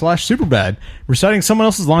 Caddyshack / Superbad. Reciting someone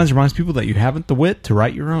else's lines reminds people that you haven't the wit to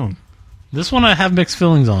write your own. This one I have mixed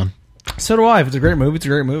feelings on. So do I. If it's a great movie, it's a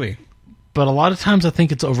great movie. But a lot of times I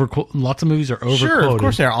think it's over. Lots of movies are overquoted. Sure, of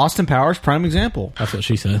course they are. Austin Powers, prime example. That's what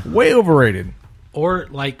she said. Way overrated. Or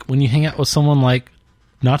like when you hang out with someone like,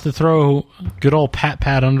 not to throw good old Pat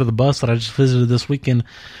under the bus that I just visited this weekend.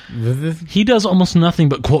 He does almost nothing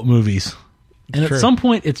but quote movies. And True. at some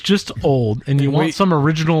point, it's just old, and you want some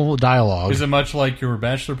original dialogue. Is it much like your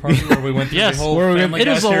bachelor party where we went through Yes. the whole Where we- Family it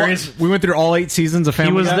Guy is a series? We went through all 8 seasons of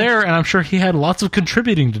Family He was Guy. there, and I'm sure he had lots of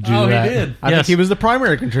contributing to do Oh, he that. did. I think he was the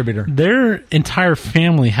primary contributor. Their entire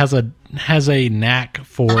family has a knack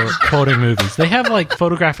for quoting movies. They have like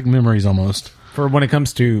photographic memories almost. For when it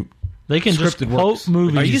comes to They can just Scripted quote works.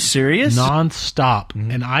 movies. Are you serious? Non-stop.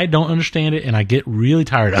 And I don't understand it, and I get really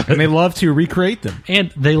tired of it. and they love to recreate them.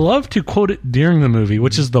 And they love to quote it during the movie,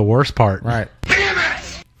 which is the worst part. Right.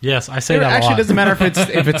 Yes, I say It that a actually lot. doesn't matter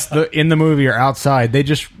if it's in the movie or outside.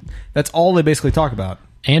 That's all they basically talk about.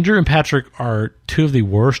 Andrew and Patrick are two of the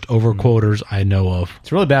worst overquoters I know of.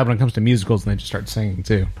 It's really bad when it comes to musicals and they just start singing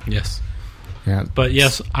too. Yes. Yeah. But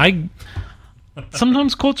yes,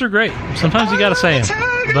 sometimes quotes are great. Sometimes you got to say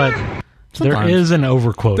them. But there Sometimes. is an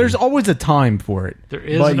overquote. There's always a time for it. There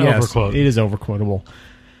is But an yes, overquote. It is overquotable.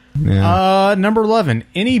 Number 11.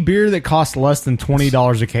 Any beer that costs less than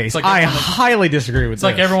 $20 a case. like I everyone that- highly disagree with It's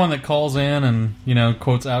like this. everyone that calls in and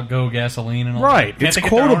quotes "Outgo Gasoline" and all Right, that. Can't it's they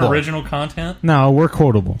get their own quotable. original content. No, we're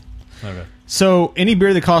quotable. Okay. So any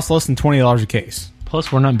beer that costs less than $20 a case.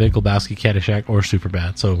 Plus, we're not Big Lebowski, Caddyshack, or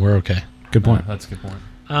Superbad, so we're okay. Good point. That's a good point.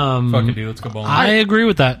 Um, Fuck it, dude. Let's go bowling. I agree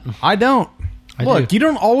with that. I don't. Look, do. you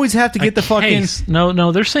don't always have to get the fucking. Case.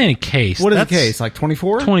 No, they're saying a case. What is That's the case? Like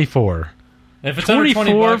 24? 24. If it's under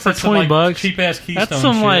 20 bucks, for that's some, 20 like, bucks. cheap-ass Keystone That's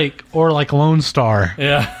some shit. or Lone Star.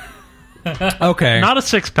 Yeah. Okay. Not a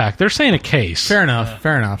 6-pack. They're saying a case. Fair enough.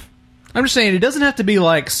 Fair enough. I'm just saying it doesn't have to be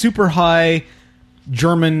like super high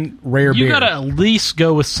German rare You beer. gotta at least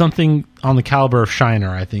go with something on the caliber of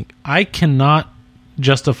Shiner, I think. I cannot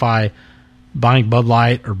justify buying Bud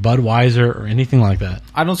Light or Budweiser or anything like that.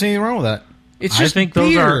 I don't see anything wrong with that. It's just I think beer.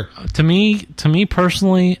 those are to me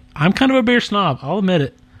personally, I'm kind of a beer snob. I'll admit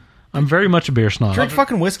it. I'm very much a beer snob. Drink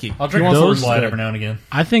fucking whiskey. I'll drink You want those some- Light every now and again.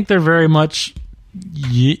 I think they're very much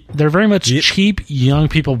cheap young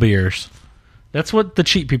people beers. That's what the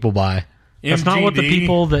cheap people buy. That's not what the MGD.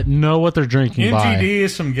 people that know what they're drinking buy. MGD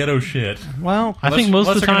is some ghetto shit. Well, I think most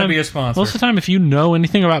of the they're gonna time, be a sponsor. most of the time, if you know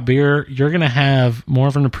anything about beer, you're going to have more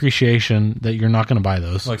of an appreciation that you're not going to buy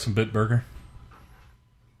those. Like some Bitburger.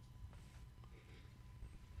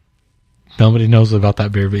 Nobody knows about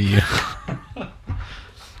that beer but you.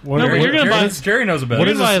 What, No, but you're gonna buy. Jerry knows about What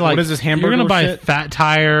it. is You're gonna this- buy, like, what is this You're hamburger going to buy shit? Fat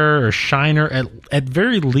Tire or Shiner at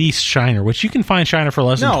very least Shiner, which you can find Shiner for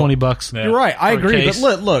less than $20. Yeah. You're right. I For a agree. But case.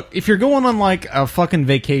 look, if you're going on like a fucking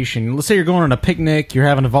vacation, let's say you're going on a picnic, you're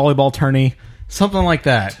having a volleyball tourney, something like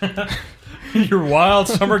that. Your wild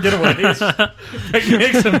summer getaways.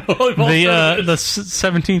 Picnics and volleyball The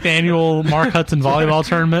 17th annual Mark Hudson volleyball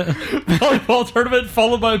tournament. volleyball tournament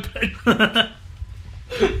followed by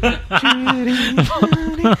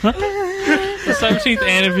The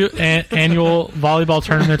 17th annual volleyball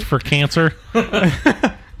tournament for cancer.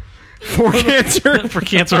 For cancer. For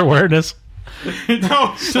cancer awareness.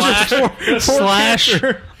 No, slash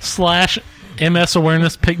MS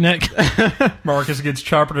awareness picnic. Marcus gets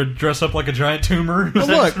Chopper to dress up like a giant tumor. Well,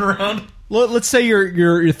 look. Around. Let's say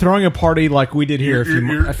you're throwing a party like we did here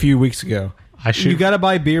a few weeks ago. You got to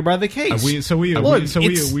buy beer by the case. we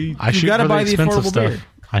I you shoot got to for buy the the expensive affordable stuff. beer.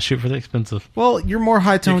 I shoot for the expensive. Well, you're more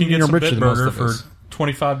high You toned can and get you're some richer than most Bitburger of for us.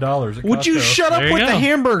 $25 at Would you Costco. shut up There you with the go.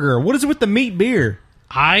 hamburger? What is it with the meat beer?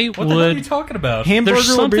 I What the hell are you would. talking about? Hamburger There's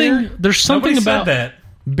or something. beer? There's something Nobody about said that.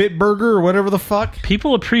 Bitburger or whatever the fuck?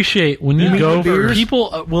 people appreciate when you Yeah. go. Beers?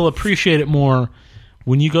 People will appreciate it more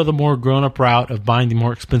when you go the more grown-up route of buying the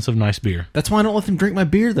more expensive, nice beer. That's why I don't let them drink my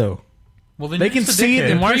beer, though. Well, then They you're can just a see it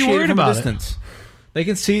dickhead. and Why are you appreciate worried it from a about it? distance. They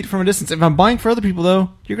can see it from a distance. If I'm buying for other people, though,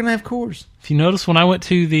 you're going to have Coors. If you notice, when I went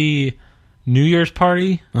to the New Year's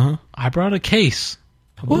party, I brought a case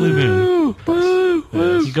of Blue Moon.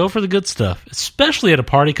 You go for the good stuff, especially at a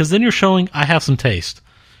party, because then you're showing I have some taste.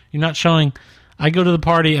 You're not showing I go to the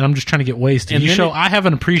party and I'm just trying to get wasted. And you then show I have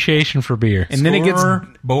an appreciation for beer. And then it gets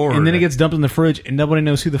bored. And then it gets dumped in the fridge, and nobody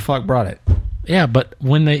knows who the fuck brought it. Yeah, but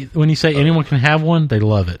when you say anyone can have one, they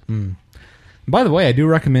love it. By the way, I do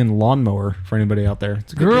recommend Lawnmower for anybody out there.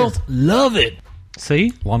 It's a good Girls beer. love it.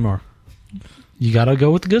 See? Lawnmower. You got to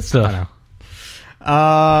go with the good stuff. I know.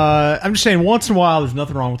 I'm just saying, once in a while, there's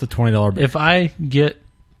nothing wrong with a $20 beer. If I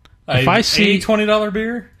see $20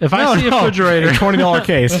 beer, if I see a refrigerator, a $20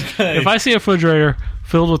 case. if I see a refrigerator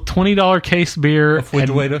filled with $20 case beer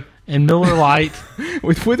and Miller Lite, I'm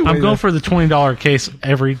going for the $20 case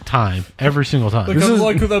every single time. I'm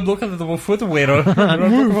looking at the refrigerator.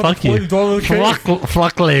 Fuck you.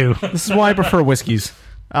 Fuck you. This is why I prefer whiskeys.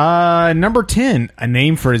 Number 10, a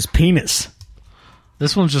name for his penis.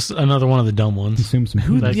 This one's just another one of the dumb ones. Consume some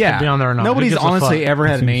Who? penis. Yeah, could be on there or not. Nobody's Who gives a honestly fuck? ever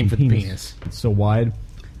had a Consume name some for the penis. It's so wide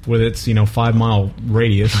with its 5-mile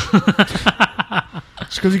radius.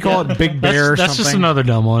 Just because you call it Big Bear or That's something. just another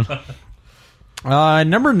dumb one.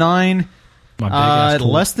 Number 9, My big ass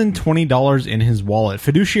tool. less than $20 in his wallet.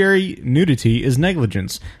 Fiduciary nudity is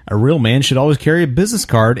negligence. A real man should always carry a business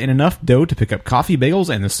card and enough dough to pick up coffee, bagels,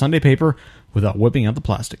 and the Sunday paper without whipping out the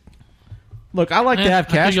plastic. Look, I like to have I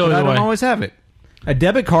could cash, go but I either don't way. always have it. A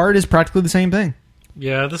debit card is practically the same thing.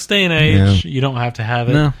 Yeah, this day and age, you don't have to have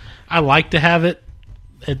it. No. I like to have it.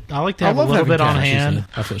 I like to have a love little having bit on cash, hand.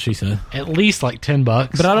 That's what she said. At least like $10.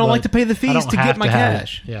 But I don't like to pay the I fees don't to have get my have it.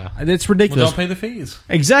 cash. Yeah. It's Well, ridiculous. don't pay the fees.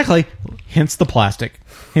 Exactly. Hence the plastic.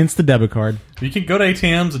 Hence the debit card. You can go to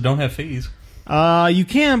ATMs that don't have fees. You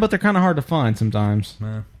can, but they're kind of hard to find sometimes.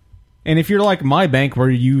 Nah. And if you're like my bank,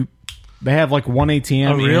 where they have like one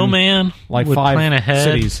ATM, A real in, man like would 5 plan ahead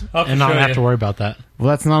cities. I'll have to and not show have you. to worry about that. Well,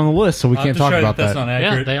 that's not on the list, so we I'll have can't to talk show you about that's that. not Yeah,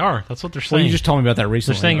 accurate. they are. That's what they're Well, saying. you just told me about that They're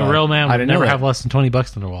recently. saying a real man I would didn't know never that. have less than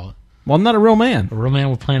 $20 in their wallet. Well, I'm not a real man. A real man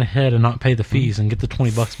would plan ahead and not pay the fees and get the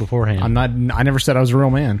 $20 beforehand. I'm not. I never said I was a real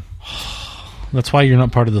man. That's why you're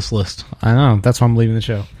not part of this list. I know. That's why I'm leaving the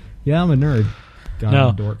show. Yeah, I'm a nerd. God, No,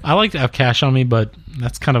 I'm a dork. I like to have cash on me, but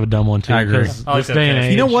that's kind of a dumb one too. I agree. because I like This that day and cash.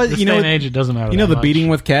 age, You know what? This You day know and what- age, it doesn't matter. You know that the much. beating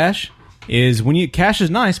with cash is when cash is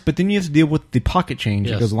nice, but then you have to deal with the pocket change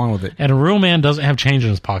that Yes. goes along with it. And a real man doesn't have change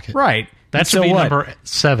in his pocket. Right. That And should so be what? number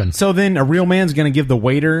 7. So then a real man's going to give the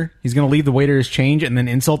waiter, he's going to leave the waiter his change and then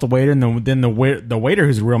insult the waiter, and then the waiter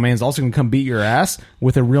who's a real man is also going to come beat your ass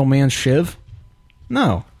with a real man's shiv?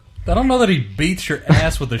 No. I don't know that he beats your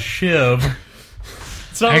ass with a shiv.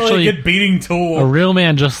 It's not Actually, really a good beating tool. A real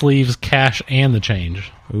man just leaves cash and the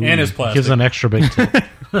change. And his plastic. Gives an extra big tip.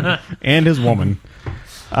 And his woman.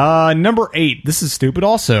 Number 8. This is stupid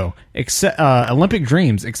also. Olympic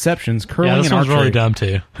dreams, exceptions, curling Yeah, this and one's archery. really dumb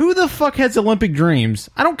too. Who the fuck has Olympic dreams?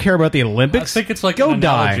 I don't care about the Olympics. I think it's like Go an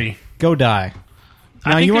die. analogy. Go die.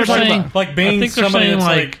 Now, I think you want they're to talk saying- about... Like I being think they're somebody saying,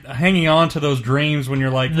 that's like, hanging on to those dreams when you're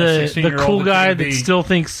like a The 16-year-old. cool that guy you could that be. still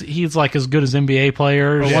thinks he's like as good as NBA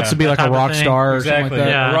players. Or wants to be that like a type of rock thing. star or Exactly. something like that.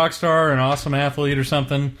 Yeah. A rock star, an awesome athlete or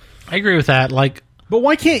something. I agree with that. Like, But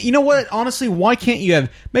why can't... You know what? Honestly, why can't you have...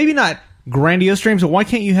 Maybe not grandiose dreams, but why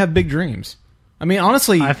can't you have big dreams? I mean,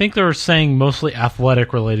 honestly... I think they're saying mostly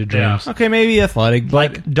athletic related dreams. Okay, maybe athletic, but...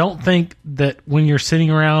 Like, don't think that when you're sitting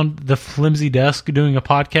around the flimsy desk doing a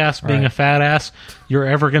podcast, being Right. a fat ass, you're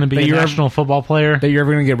ever going to be That a you're national football player. that you're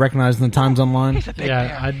ever going to get recognized in the Times Online?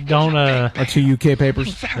 Yeah, I don't. Or 2 UK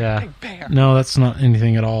papers? Yeah, no, that's not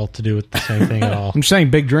anything at all to do with the same thing at all. I'm just saying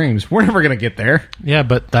big dreams. We're never going to get there. Yeah,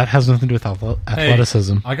 but that has nothing to do with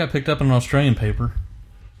athleticism. I got picked up in an Australian paper.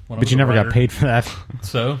 when I But was you a never got writer. paid for that.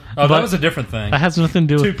 So, But that was a different thing. That has nothing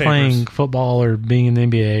to do Two with playing papers. football or being in the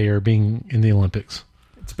NBA or being in the Olympics.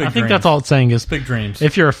 It's big I think dreams. that's all it's saying is Big dreams.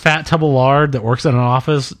 if you're a fat tub of lard that works at an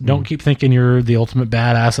office, don't keep thinking you're the ultimate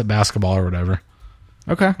badass at basketball or whatever.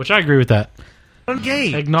 Okay. Which I agree with that.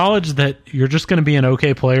 Okay. Acknowledge that you're just going to be an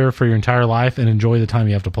okay player for your entire life and enjoy the time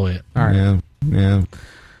you have to play it. All right. Yeah.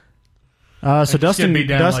 So just Dustin, get beat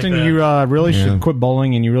down Dustin, like that. you really should quit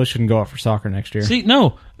bowling, and you really shouldn't go out for soccer next year. See,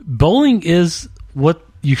 no, bowling is what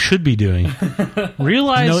you should be doing.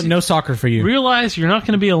 Realize No soccer for you. Realize you're not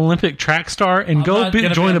going to be an Olympic track star and I'm go not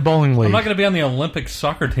gonna join be- a bowling league. I'm not going to be on the Olympic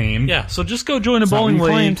soccer team. Yeah, so just go join a not bowling what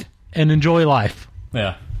you league claimed. and enjoy life.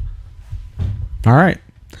 Yeah. All right.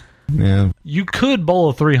 Yeah. You could bowl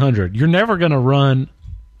a 300. You're never going to run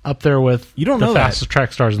up there with You don't the know that. fastest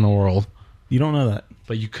track stars in the world. You don't know that.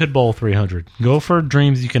 But you could bowl 300. Go for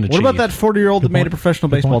dreams you can achieve. What about that 40-year-old that Good made a point. professional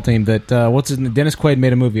Good baseball point. team that, Dennis Quaid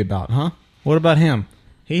made a movie about, huh? What about him?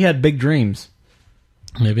 He had big dreams.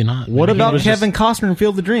 Maybe not. What Maybe he about was Kevin Costner in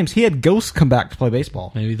Field of Dreams? He had ghosts come back to play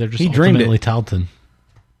baseball. Maybe they're just He dreamed ultimately it. talented.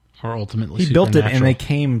 Or ultimately He built it, and they supernatural.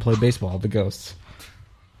 came and played baseball, the ghosts.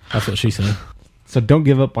 That's what she said. So don't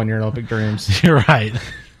give up on your Olympic dreams. You're right.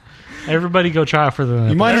 Everybody go try for the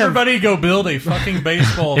Olympics. You might have... Everybody go build a fucking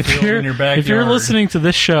baseball field in your backyard. If you're listening to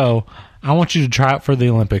this show, I want you to try out for the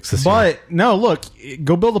Olympics this year. But, no, look,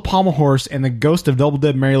 go build a pommel horse, and the ghost of Double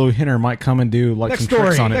Dead Mary Lou Hinner might come and do like some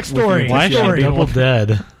tricks on it. Next story. Why Next is she story. double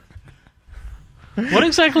dead? What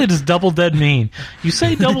exactly does double dead mean? You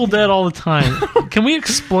say double dead all the time. Can we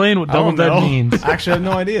explain what double dead means? Actually, I have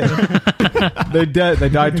no idea. They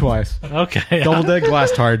died twice. Okay. Double Dead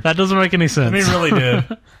Glasstard. That doesn't make any sense. I mean, really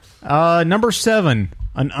did. Number 7,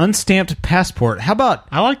 an unstamped passport. How about...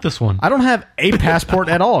 I like this one. I don't have a passport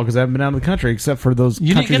at all because I haven't been out of the country except for those You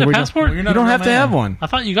didn't countries get a where passport? Well, You not don't a have real to man. have one. I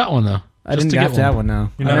thought you got one, though. I didn't have to have one, no.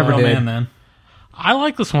 You're I not never a real did. man, then. I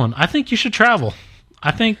like this one. I think you should travel. I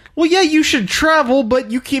think... Well, yeah, you should travel,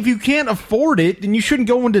 but if you can't afford it, then you shouldn't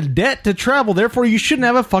go into debt to travel. Therefore, you shouldn't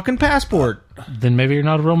have a fucking passport. Then maybe you're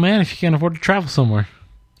not a real man if you can't afford to travel somewhere.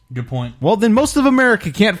 Good point. Well, then most of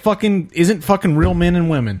America isn't fucking real men and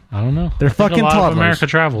women. I don't know. They're I think fucking a lot toddlers. of America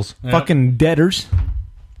travels. Yep. Fucking debtors.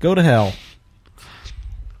 Go to hell.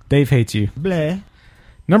 Dave hates you. Blah.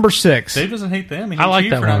 Number 6. Dave doesn't hate them. He I hates like you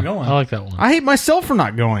that for one. not going. I like that one. I hate myself for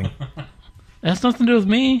not going. It has nothing to do with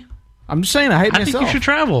me. I'm just saying I hate I myself. think you should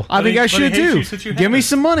travel. I think I But he should hates you too. since you Give me haven't.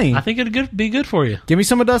 some money. I think it'd be good for you. Give me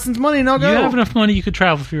some of Dustin's money and I'll You go. have enough money, you could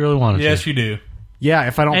travel if you really wanted Yes, to. you do. Yeah,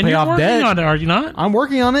 if I don't And pay you're off working debt. on it, are you not? I'm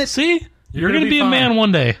working on it. See? You're gonna going to be be a man fine.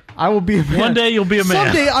 one day. I will be a man. One day you'll be a man.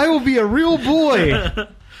 Someday I will be a real boy.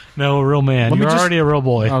 No, a real man. Let me You're just- already a real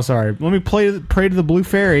boy. Oh, sorry. Let me pray to the blue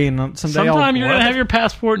fairy, and someday Sometime you're I'll... going to have your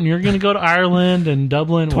passport and you're going to go to Ireland and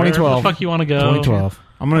Dublin, wherever 2012. the fuck you want to go. 2012.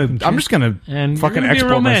 I'm just gonna And you're fucking going to be a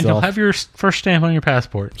real export man. myself. You'll have your first stamp on your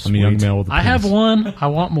passport. I'm a young male with a I have penis. one. I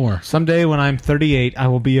want more. Someday when I'm 38, I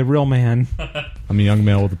will be a real man. I'm a young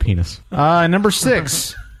male with a penis. Number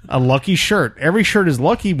 6, a lucky shirt. Every shirt is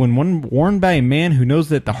lucky when one worn by a man who knows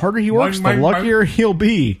that the harder he works, the luckier he'll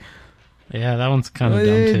be. Yeah, that one's kind of dumb,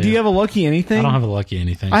 too. Do you have a lucky anything? I don't have a lucky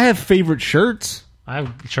anything. I have favorite shirts. I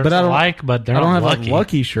have shirts But I I don't- like, but they're I don't not have lucky. a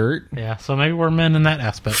lucky shirt. Yeah, so maybe we're men in that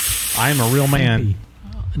aspect. I am a real man.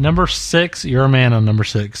 Number 6, you're a man on number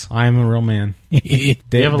 6. I am a real man. Do you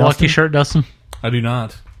have a lucky shirt, Dustin? I do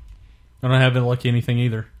not. I don't have a lucky anything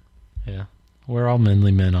either. Yeah. We're all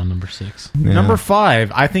manly men on number 6. Number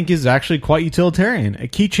 5, I think, is actually quite utilitarian. A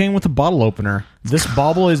keychain with a bottle opener. This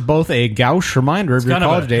bauble is both a gauche reminder of your Kind of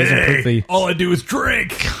college a, days and hey, quickly. all I do is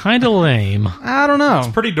drink. Kind of lame. I don't know.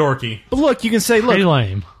 Pretty dorky. But look, you can say, Pretty look,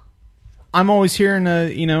 lame. I'm always here in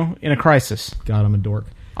a crisis. God, I'm a dork.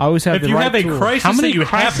 I always have If the you right have a tools. crisis How many that you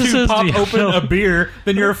have crises to do pop you open know? a beer,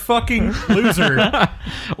 then you're a fucking loser.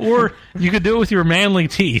 Or you could do it with your manly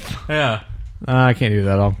teeth. Yeah. I can't do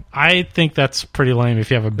that at all. I think that's pretty lame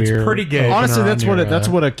if you have a beer. pretty gay. opener Honestly, on that's your, that's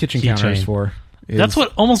what a kitchen counter is keychain. for. That's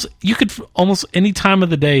what you could almost any time of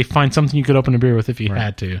the day find something you could open a beer with if you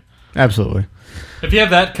had to. Absolutely. If you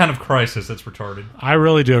have that kind of crisis, that's retarded. I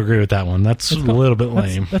really do agree with that one. That's a little bit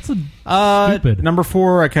lame. That's a stupid. Number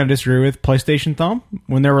 4, I kind of disagree with. PlayStation thumb.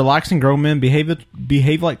 When they're relaxing, grown men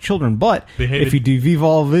behave like children. But if you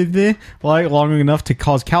devolve like long enough to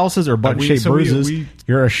cause calluses or button-shaped bruises,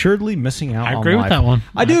 you're assuredly missing out. I on agree with life. that one.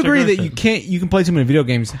 I do have to agree agree that with you can play too many video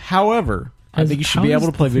games. However, I think you should be able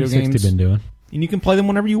to play video games, been doing? and you can play them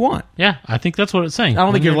whenever you want. Yeah, I think that's what it's saying. I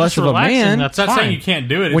don't think When you're less just of a relaxing, man. That's It's not saying fine. you can't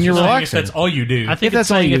do it. It's When you're just saying relaxing. if that's all you do. I think If it's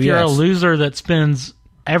that's all saying you if do, you're a yes. loser that spends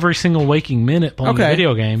every single waking minute playing a Okay,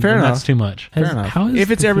 video game, fair then enough. that's too much. Fair enough. How is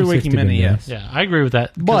If it's the every 360 waking minute, been doing? yes. Yeah, I agree with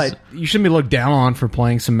that. 'cause But you shouldn't be looked down on for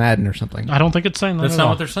playing some Madden or something. I don't think it's saying that That's at not all.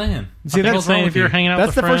 what they're saying. See, It's saying if you're hanging out That's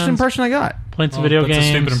with the friends, first impression I got. playing some Oh, video that's games, a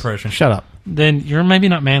stupid impression. Shut up. then you're maybe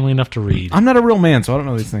not manly enough to read. I'm not a real man, so I don't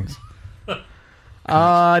know these things.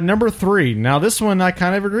 Number 3. Now, this one I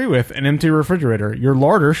kind of agree with. An empty refrigerator. Your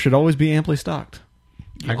larder should always be amply stocked.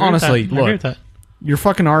 I agree Honestly, with that. I agree look, with that. you're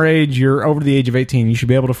fucking our age. You're over the age of 18. You should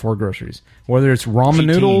be able to afford groceries. Whether it's ramen 18.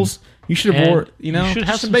 noodles, you should And afford. you should have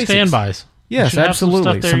just some basics. standbys. You Yes, should have some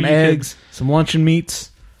absolutely. stuff there Some you could- eggs, some luncheon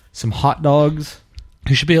meats, some hot dogs.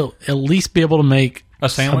 You should be at least be able to make A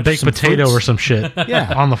sandwich, baked some potato fruits. or some shit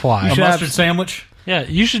Yeah. on the fly. A should have- mustard sandwich. Yeah,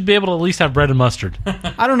 you should be able to at least have bread and mustard.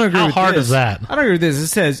 I don't agree How with hard this. is that? I don't agree with this. It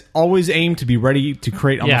says always aim to be ready to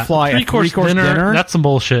create on the fly a three-course three-course dinner. That's some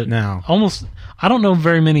bullshit. No. Almost, I don't know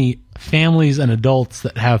very many families and adults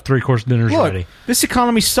that have three-course dinners Look, ready. this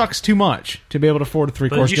economy sucks too much to be able to afford a But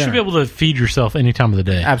three-course you dinner. should be able to feed yourself any time of the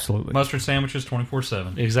day. Absolutely. Mustard sandwiches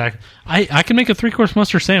 24/7. Exactly. I can make a three-course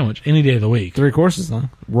mustard sandwich any day of the week. Three courses, huh?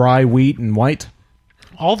 Rye, wheat, and white.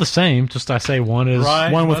 All the same, just I say one is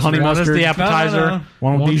Rye, one with honey one is mustard. the appetizer, No.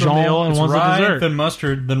 One with one's the Dijon. meal, and It's one's the rye, dessert. then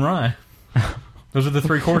mustard, then rye. Those are the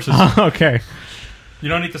three courses. Okay. You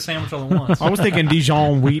don't eat the sandwich all at once. I was thinking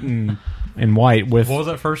Dijon, wheat, and white with... What was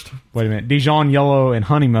that first? Wait a minute. Dijon, yellow, and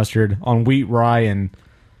honey mustard on wheat, rye, and...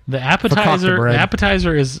 The appetizer, bread. the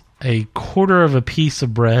appetizer is a quarter of a piece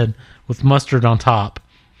of bread with mustard on top.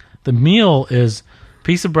 The meal is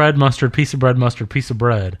piece of bread, mustard, piece of bread, mustard, piece of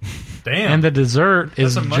bread. Damn. And the dessert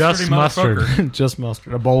is That's a just mustardy mustard. motherfucker. just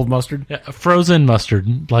mustard. A bowl of mustard. Yeah, frozen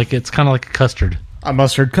mustard. Like it's kind of like a custard. A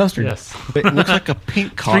mustard custard. Yes. It looks like a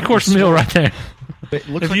pink cock. Three-course meal right there. It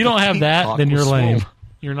looks If like you a don't have pink that, cock then you're with lame. swole.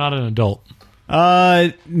 You're not an adult.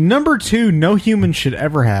 Number 2, no human should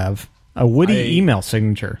ever have a witty email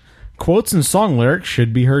signature. Quotes and song lyrics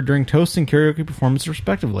should be heard during toast and karaoke performance,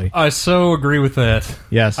 respectively. I so agree with that.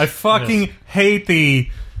 Yes. I fucking hate the...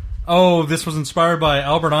 Oh, this was inspired by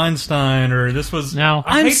Albert Einstein, or this was... Now,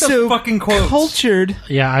 I hate those fucking quotes. cultured.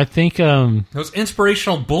 Yeah, I think Those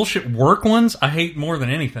inspirational bullshit work ones, I hate more than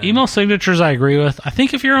anything. email signatures I agree with. I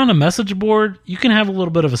think if you're on a message board, you can have a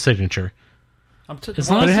little bit of a signature.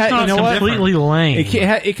 As long as it's not completely lame.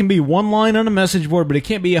 It can be one line on a message board, but it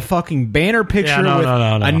can't be a fucking banner picture no, with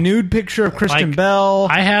no. a nude picture of Kristen Like, Bell.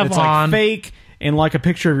 I have it's on- like fake, and like a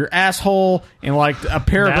picture of your asshole, and like a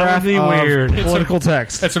paragraph That would be of weird. political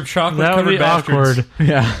text. That's some chocolate That would covered be bastards. awkward.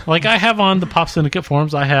 Yeah. Like I have on the Pop Syndicate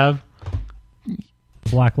forums, I have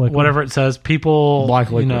Black liquid. whatever it says. People, Black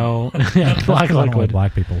liquid. you know, yeah, black I don't like liquid.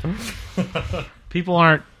 black people. People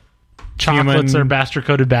aren't chocolates Human- or bastard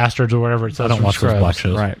coated bastards or whatever it says. I don't from watch those Scrubs. black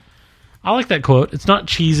shows. Right. I like that quote. It's not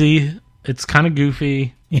cheesy. It's kind of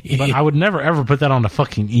goofy, but I would never ever put that on a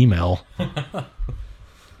fucking email.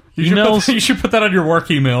 You should put that on your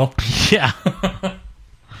work email. Yeah.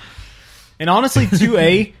 And honestly,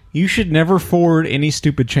 2A, you should never forward any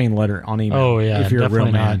stupid chain letter on email. Oh yeah. if you're a real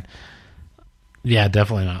definitely man. not. Yeah,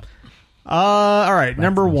 definitely not. All right,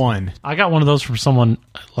 number 1. I got one of those from someone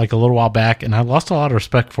like a little while back, and I lost a lot of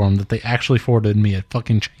respect for them that they actually forwarded me a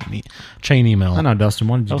fucking chain email. I know, Dustin.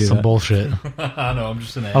 Why did you That do was some that? bullshit. I know, I'm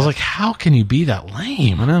just an ass. I was like, how can you be that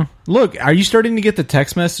lame? I know. Look, are you starting to get the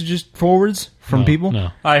text messages forwards from people?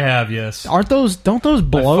 No. I have, yes. Don't those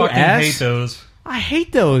blow I fucking ass? hate those. I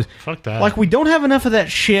hate those. Fuck that. Like, we don't have enough of that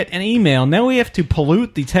shit in email. Now we have to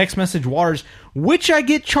pollute the text message waters, which I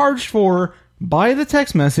get charged for by the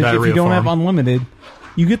text message if Diarrhea you don't have farm. unlimited.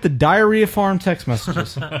 You get the diarrhea farm text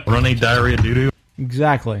messages. Running diarrhea doo-doo.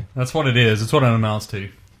 Exactly. That's what it is. It's what it amounts to.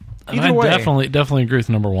 And Either I way. definitely agree with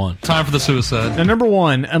number 1. Time for the suicide. Now, number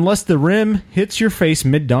 1, unless the rim hits your face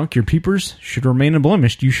mid-dunk, your peepers should remain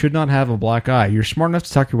unblemished. You should not have a black eye. You're smart enough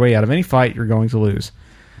to talk your way out of any fight you're going to lose.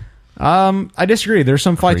 I disagree. There's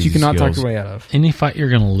some fights you Crazy cannot talk skills. your way out of. Any fight you're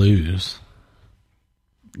going to lose.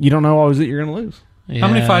 You don't know always that you're going to lose. How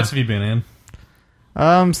many Yeah. fights have you been in?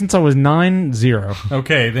 Since I was 9-0.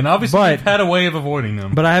 Okay, then obviously But- you've had a way of avoiding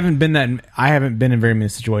them. But I haven't been in very many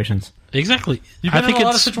situations. Exactly. You've been I think in a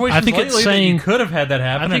lot of it's situations I think lately it's that saying you could have had that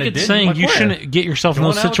happen. I think and it it's didn't. saying Like you where? shouldn't get yourself in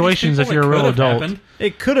Going those out with these situations if people, you're a it real could have adult. happened.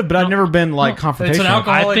 It could have, but I've never been like It's an confrontational.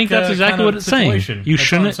 alcoholic. I think that's exactly kind what of it's saying. situation. You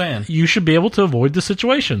That's what I'm shouldn't. saying. You should be able to avoid the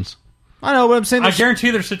situations. I know, but I'm saying I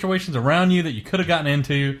guarantee there's situations around you that you could have gotten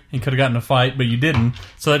into and could have gotten in a fight, but you didn't.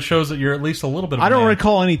 So that shows that you're at least a little bit of a I don't man.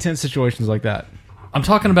 recall any tense situations like that. I'm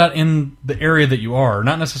talking about in the area that you are,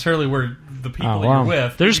 not necessarily where the people that you're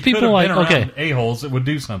with. There's You could people have been like- around okay. a-holes that would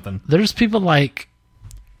do something. There's people like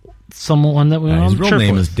someone that we went His on the real trip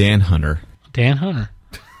name with. is Dan Hunter. Dan Hunter.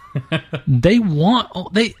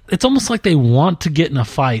 It's almost like they want to get in a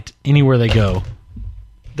fight anywhere they go.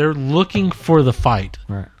 They're looking for the fight.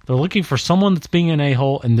 Right. They're looking for someone that's being an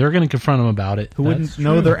a-hole, and they're going to confront them about it. Who wouldn't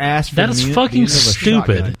know their ass for That the is the fucking end of a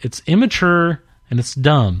stupid. shotgun? It's immature and it's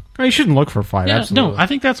dumb. Oh, you shouldn't look for a fight. Yeah, absolutely. no, I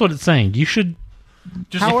think that's what it's saying. You should.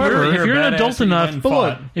 Just However, if you're an adult enough,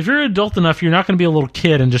 look, if you're an adult enough, you're not going to be a little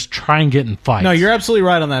kid and just try and get in fights. no, you're absolutely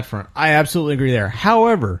right on that front. I absolutely agree there.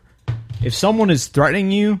 However, if someone is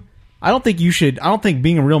threatening you, I don't think you should. I don't think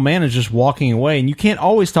being a real man is just walking away, and you can't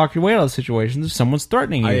always talk your way out of situations if someone's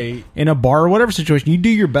threatening you in a bar or whatever situation. You do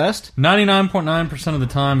your best, 99.9% of the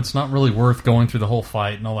time, it's not really worth going through the whole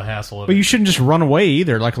fight and all the hassle of but it. you shouldn't just run away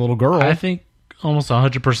either, like a little girl. I think almost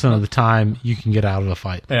 100% of the time you can get out of a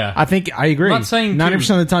fight. Yeah. I think I agree. I'm not saying 90%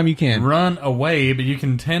 of the time you can run away, but you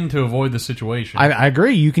can tend to avoid the situation. I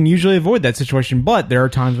agree. You can usually avoid that situation, but there are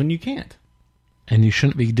times when you can't. And you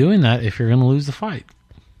shouldn't be doing that if you're going to lose the fight.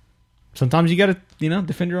 Sometimes you got to,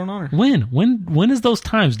 defend your own honor. When is those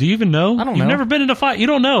times? Do you even know? I don't know. You've never been in a fight. You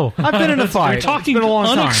don't know. I've been in a fight. You're talking It's been a long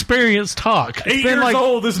time. unexperienced talk. 8 years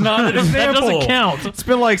old is not an That example. doesn't count. It's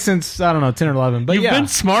been like since, I don't know, 10 or 11. But You've been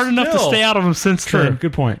smart enough to stay out of them since True. then.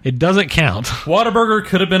 Good point. It doesn't count. Whataburger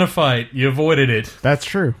could have been a fight. You avoided it. That's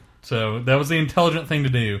true. So that was the intelligent thing to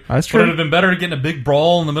do. That's true. Would it have been better to get in a big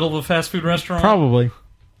brawl in the middle of a fast food restaurant? Probably.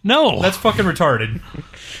 No. That's fucking retarded.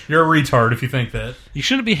 You're a retard if you think that. You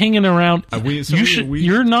shouldn't be hanging around.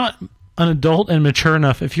 You're not an adult and mature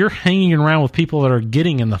enough if you're hanging around with people that are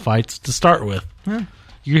getting in the fights to start with. Yeah.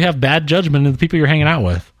 You have bad judgment in the people you're hanging out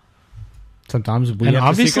with. Sometimes we And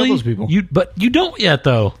have to seek obviously, out those people. but you don't yet,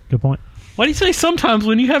 though. Good point. Why do you say sometimes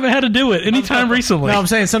when you haven't had to do it anytime recently? No, I'm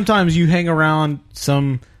saying sometimes you hang around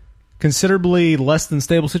some considerably less than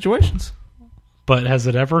stable situations. But has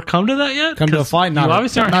it ever come to that yet? Come to a fight? Not you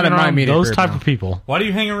obviously aren't not hanging in my around immediate those group, type no. of people. Why do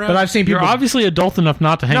you hang around? But I've seen people. You're obviously adult enough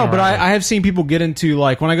not to hang No, around. but with. I have seen people get into,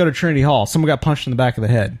 like, when I go to Trinity Hall, someone got punched in the back of the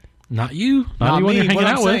head. Not you. Not Not anyone me, you're hanging what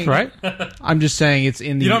I'm out saying. with, right? I'm just saying it's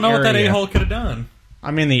in the area. You don't know what that a-hole could have done.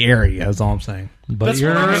 I'm in the area, is all I'm saying. But That's you're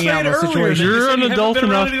what I was hanging out saying in those earlier. situations. You You're said an you haven't adult been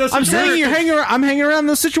around enough- any of those I'm saying I'm hanging around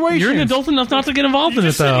those situations. You're an adult enough not to get involved in it,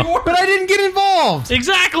 just said though. you were. But I didn't get involved.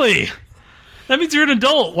 Exactly. That means you're an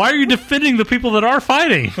adult. Why are you defending the people that are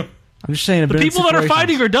fighting? I'm just saying. The people that are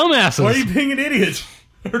fighting are dumbasses. Why are you being an idiot?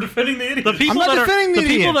 Or defending the idiot? The people I'm not that defending are the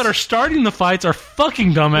people idiots. that are starting the fights are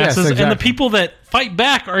fucking dumbasses, Yes, and the exactly. people that fight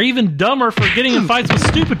back are even dumber for getting in fights with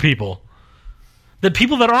stupid people. The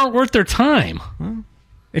people that aren't worth their time.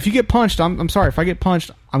 If you get punched, I'm sorry. If I get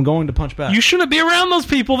punched, I'm going to punch back. You shouldn't be around those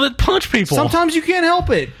people that punch people. Sometimes you can't help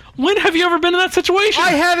it. When have you ever been in that situation?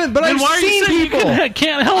 I haven't, but Then I've why are you seen saying people. You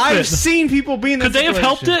can't help I've it? seen people be in that Could they have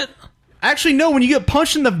helped situation. it? Actually, no. When you get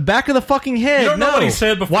punched in the back of the fucking head, You don't know no. what he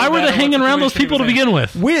said before. Why were that they or what hanging around those situation people to he was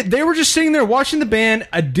in. begin with? They were just sitting there watching the band.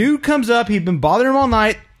 A dude comes up. He'd been bothering him all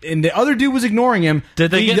night, and the other dude was ignoring him.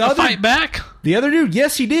 Did they get in a other, fight back? The other dude,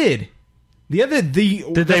 yes, he did. Did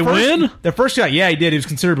they win? The first guy, yeah, he did. He was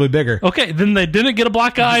considerably bigger. Okay, then they didn't get a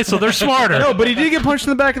black eye, so they're smarter. No, but he did get punched in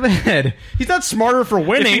the back of the head. He's not smarter for If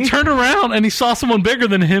winning. he turned around and he saw someone bigger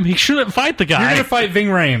than him, he shouldn't fight the You're guy. going to fight Ving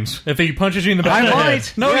Rhames if he punches you in the back I of the might.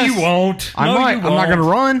 head. No, Yes. you won't. I No, might. you I'm not won't. going to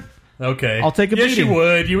run. Okay. I'll take a Yes, beating. you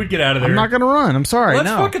would. You would get out of there. I'm not going to run. I'm sorry. Well,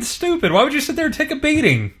 that's no. fucking stupid. Why would you sit there and take a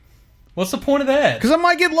beating? What's the point of that? Because I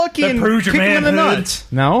might get lucky That and proves your kick him in the manhood.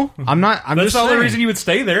 nuts. No, I'm not. I'm That's just the only saying. reason you would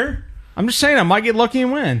stay there. I'm just saying I might get lucky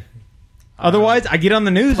and win. Otherwise, I get on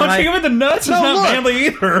the news. Punching and him in the nuts is No, not look. manly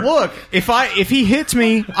either. Look, if he hits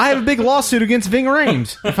me, I have a big lawsuit against Ving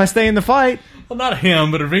Rhames. If I stay in the fight, Well, not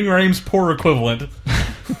him, but a Ving Rhames' poor equivalent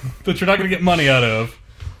that you're not going to get money out of.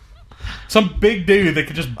 Some big dude that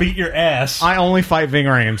could just beat your ass. I only fight Ving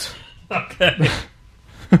Rhames. Okay.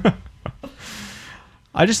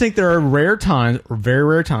 I just think there are rare times, or very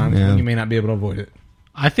rare times, when you may not be able to avoid it.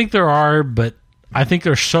 I think there are, but I think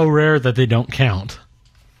they're so rare that they don't count.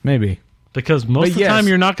 Maybe. Because most of the yes. time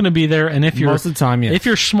you're not going to be there, and if you're Most of the time, yes. if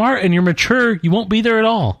you're smart and you're mature, you won't be there at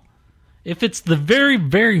all. If it's the very,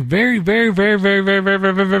 very, very, very, very, very, very, very,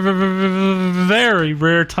 very, very, very, very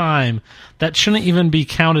rare time, that shouldn't even be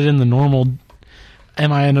counted in the normal.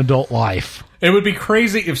 Am I an adult life? It would be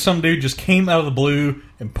crazy if some dude just came out of the blue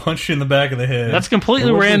and punched you in the back of the head. That's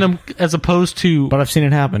completely random, as opposed to. But I've seen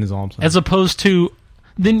it happen. Is all I'm saying. As opposed to,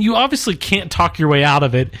 then you obviously can't talk your way out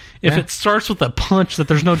of it if it starts with a punch that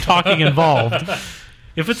there's no talking involved.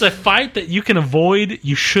 If it's a fight that you can avoid,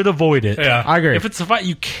 you should avoid it. Yeah, I agree. If it's a fight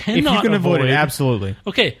you cannot if you can avoid it, avoid, absolutely.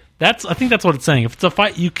 okay, I think that's what it's saying. If it's a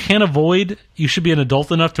fight you can avoid, you should be an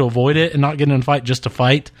adult enough to avoid it and not get in a fight just to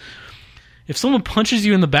fight. If someone punches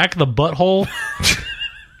you in the back of the butthole,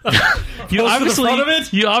 you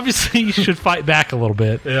obviously should fight back a little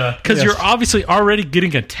bit. Yeah. Because you're obviously already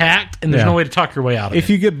getting attacked, and there's Yeah. no way to talk your way out of it. If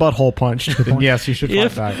you get butthole punched, then yes, you should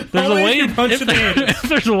fight back. There's a Only way. if you punch If, in the hand. if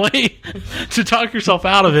there's a way to talk yourself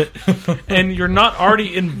out of it, and you're not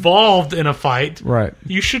already involved in a fight, Right.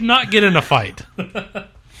 you should not get in a fight.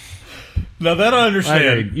 Now that I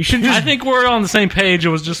understand. You should just. I think we're on the same page. It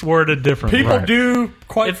was just worded differently. People Right. do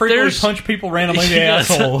quite If frequently there's- punch people randomly in the Yes.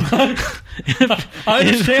 asshole. I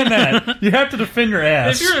understand that. You have to defend your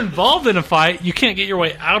ass. If you're involved in a fight, you can't get your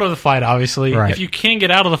way out of the fight, obviously. Right. If you can get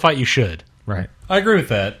out of the fight, you should. Right. I agree with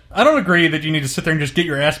that. I don't agree that you need to sit there and just get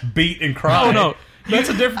your ass beat and cry. Oh, no. That's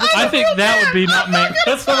a different... I think that would be not man.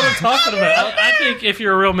 That's not what I'm talking about. I think if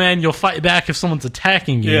you're a real man, you'll fight back if someone's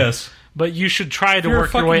attacking you. Yes. but you should try to You're a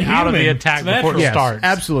work your way fucking out of the human. attack It's before it natural. starts.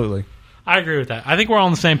 Absolutely. I agree with that. I think we're all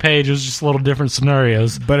on the same page. It was just a little different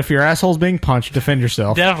scenarios. But if your asshole's being punched, defend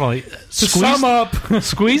yourself. Definitely. To sum up,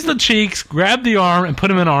 Squeeze the cheeks, grab the arm, and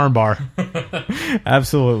put him in an arm bar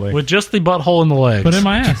Absolutely. with just the butthole in the legs. Put in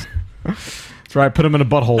my ass. That's right. Put him in a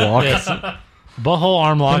butthole lock. Yes. Butthole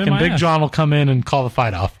arm lock, Put in and my Big ass. John will come in and call the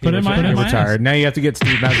fight off. Put in my You're ass. retired. Now you have to get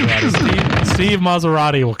Steve Maserati Steve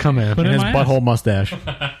Maserati will come in. Put and in his my ass. butthole mustache.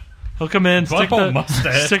 He'll come in, stick Butthole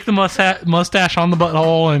mustache. the mustache on the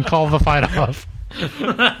butthole, and call the fight off.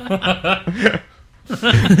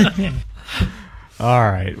 All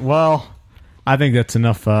right. Well, I think that's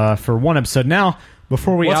enough for one episode. Now,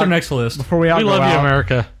 before we what's out, our next list? Before we We love you, out,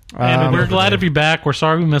 America. And we're glad to be back. We're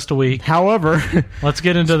sorry we missed a week. However, Let's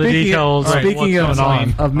get into the details. Speaking of what's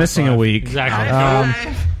going on. of missing a week,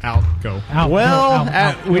 Exactly. Out, go.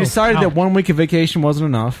 we decided that 1 week of vacation wasn't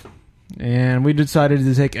enough, and we decided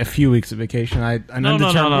to take a few weeks of vacation. No.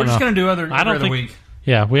 We're just going to do I every don't other think- week.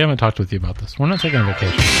 Yeah, we haven't talked with you about this. We're not taking a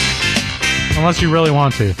vacation. Unless you really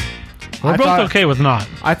want to. We're I both thought- okay with not.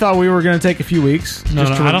 I thought we were going to take a few weeks. No,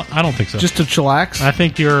 just no, to, I don't think so. Just to chillax. I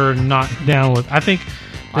think you're not down with. I think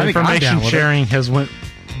the I think I'm information down with sharing has went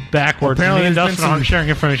backwards. Well, apparently Me and there's been Dustin aren't some- sharing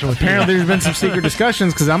information with Apparently, you. there's been some secret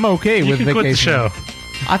discussions because I'm okay You with can vacation. quit the show.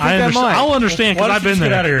 I think I might. I'll understand Why because don't I've you been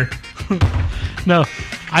just there. get out of here? No,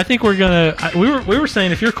 I think we're gonna. We were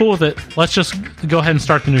saying if you're cool with it, let's just go ahead and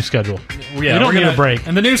start the new schedule. Yeah, we don't we're need gonna- a break.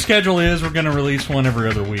 And the new schedule is we're going to release one every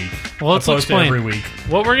other week. Well, let's opposed to explain. every week.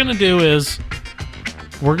 What we're gonna do is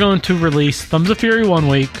we're going to release Thumbs of Fury 1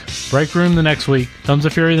 week, Break Room the next week, Thumbs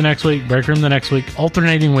of Fury the next week, Break Room the next week,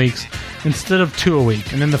 alternating weeks instead of 2 a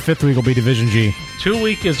week. And then the 5th week will be Division G. 2 a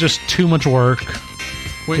week is just too much work.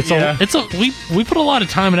 We put a lot of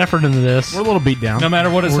time and effort into this. We're a little beat down. No matter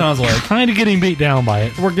what it sounds like. Kind of getting beat down by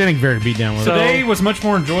it. We're getting very beat down with Today was much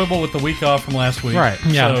more enjoyable with the week off from last week. Right.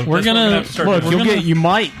 Yeah, So we're that's gonna- what have to start Look, doing. you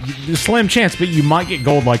might, slim chance, but you might get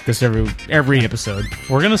gold like this every episode.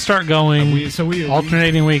 We're gonna start going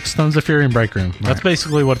alternating weeks, Thumbs of Fury and Break Room. That's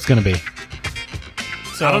basically what it's gonna be.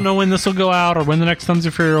 So, I don't know when this will go out or when the next Thumbs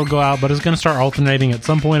of Fury will go out, but it's going to start alternating. At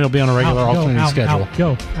some point, it'll be on a regular alternating schedule.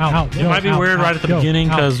 It might be weird right at the beginning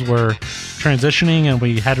because we're transitioning and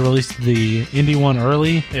we had to release the indie one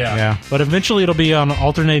early. Yeah. But eventually, it'll be on an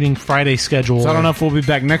alternating Friday schedule. So I don't know if we'll be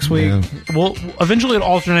back next week. Well, eventually, it'll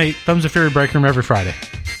alternate Thumbs of Fury Break Room every Friday.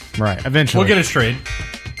 Right. Eventually. We'll get it straight.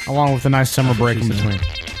 Along with a nice summer break in between.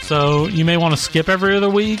 So you may want to skip every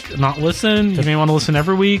other week, not listen. You may want to listen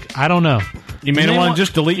every week. I don't know. You may want to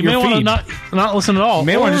just delete You your may want to feed. not listen at all. You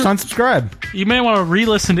may want Or to just unsubscribe. you may want to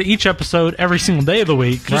re-listen to each episode every single day of the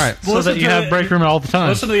week, Right. so Listen that you to have it- Break Room all the time.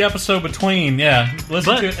 Listen to the episode between. Yeah.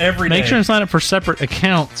 Listen to it every day. Make sure and sign up for separate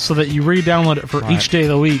accounts so that you re-download it for each day of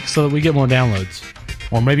the week, so that we get more downloads.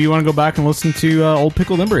 Or maybe you want to go back and listen to old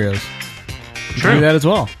Pickled Embryos. You can do that as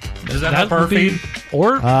well. Does that help our would be- feed?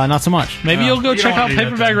 Or Not so much. maybe you'll go you check don't out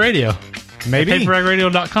wanna do that Paperbag then. Radio. Maybe.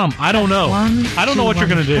 Paperbagradio.com. I don't know. I don't know what you're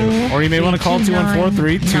going to do. Or you may want to call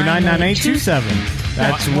 214-329-9827.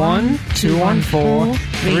 That's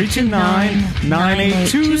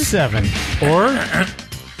 1-214-329-9827. Or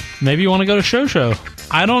maybe you want to go to Show.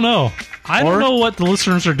 I don't know. I don't know what the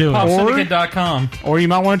listeners are doing. PopSyndicate.com. Or you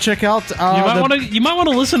might want to check out... You might want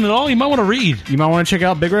to listen at all. You might want to read. You might want to check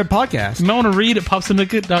out Big Red Podcast. You might want to read at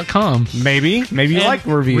popsyndicate.com. Maybe. Maybe you And like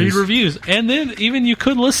reviews. Read reviews. And then even you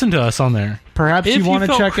could listen to us on there. Perhaps If you want to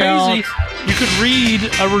felt check crazy, out... you could read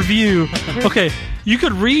a review. Okay, you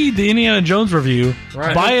could read the Indiana Jones review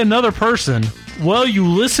by another person while you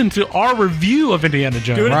listen to our review of Indiana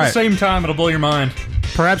Jones. Do it at the same time. It'll blow your mind.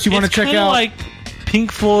 Perhaps you want to It's check kinda out... like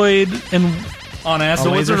Pink Floyd and On acid.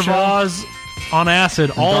 The Wizard of Oz on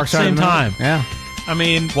acid all at Dark the Side of same the Moon. time. Yeah. I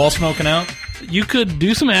mean, While smoking out. you could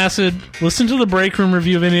do some acid, listen to the Break Room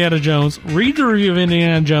review of Indiana Jones, read the review of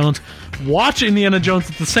Indiana Jones, watch Indiana Jones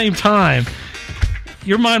at the same time.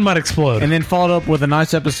 Your mind might explode. And then followed up with a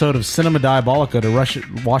nice episode of Cinema Diabolica to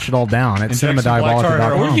wash it all down at And take some Black Tar Or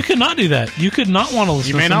cinemadiabolica.com. you could not do that. You could not want to listen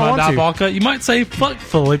You to may not Cinema want to. Diabolica. You might say, fuck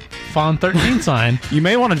Philip Von 13 sign. You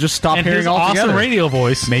may want to just stop and hearing his altogether. awesome radio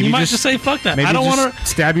voice. Maybe you might just- just say, fuck that. Maybe I don't just want to...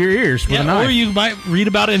 stab your ears with a Yeah, knife. or you might read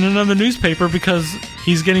about it in another newspaper because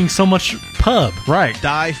he's getting so much pub. Right.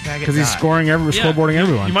 Die, faggot, Because he's die. scoreboarding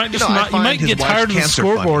everyone. You might just You know, I not. You find might his get wife's tired of the cancer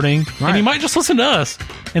funny. scoreboarding, and you might just listen to us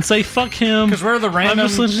and say "fuck him" Because we're the random I'm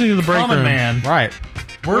just listening to the break common room. man. Right.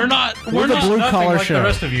 We're not. We're the not. blue Nothing collar like show. the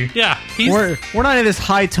rest of you. Yeah, We're not in this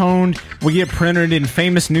high-toned, we get printed in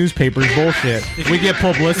famous newspapers bullshit. We get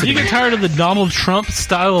publicity. If you get tired of the Donald Trump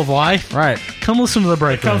style of life, right? Come listen to the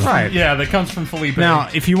break room. Right. Yeah, that comes from Felipe. Now,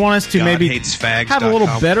 if you want us to maybe have a little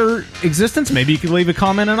better existence, maybe you could leave a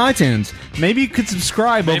comment on iTunes. Maybe you could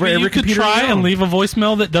subscribe over Maybe every you could computer. try and leave a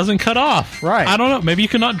voicemail that doesn't cut off. Right. I don't know. Maybe you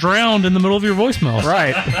could not drown in the middle of your voicemail.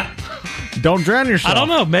 Right. Don't drown yourself. I don't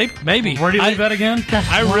know. Maybe. Where do you leave that again?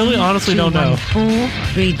 I really honestly don't know.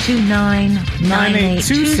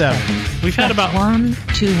 1-214-329-9827. We've had about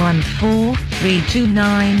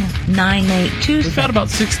 1-214-329-9827. We've had about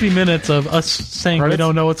 60 minutes of us saying we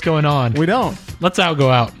don't know what's going on. We don't. Let's go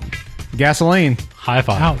out. Gasoline. High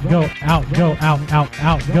five. Out, go, out, go, out, out,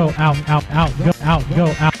 out, go, out, out, out, go, out, go,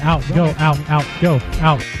 out, out, go, out, out, go,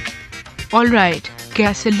 out. All right,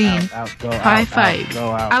 gasoline. High five.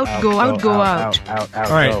 Out, go, out, go, out. All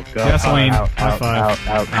right, gasoline. High five.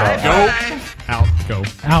 Go. Out, go.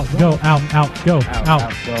 Out, go, out, out, go,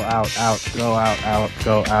 out. Go out, out, go out, out,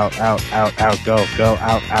 go out, out, out, out, go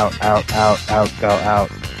out, out, out, out, out, go out.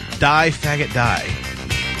 Die, faggot, die.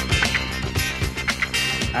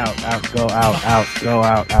 Out, out, go out, out, go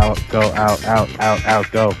out, out, go out, out, out, out,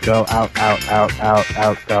 go out, out, out, out,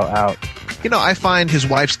 out, go out. You know, I find his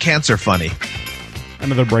wife's cancer funny.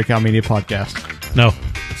 Another Breakout Media podcast. No.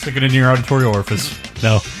 Stick it in your auditory orifice.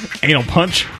 No. Anal punch.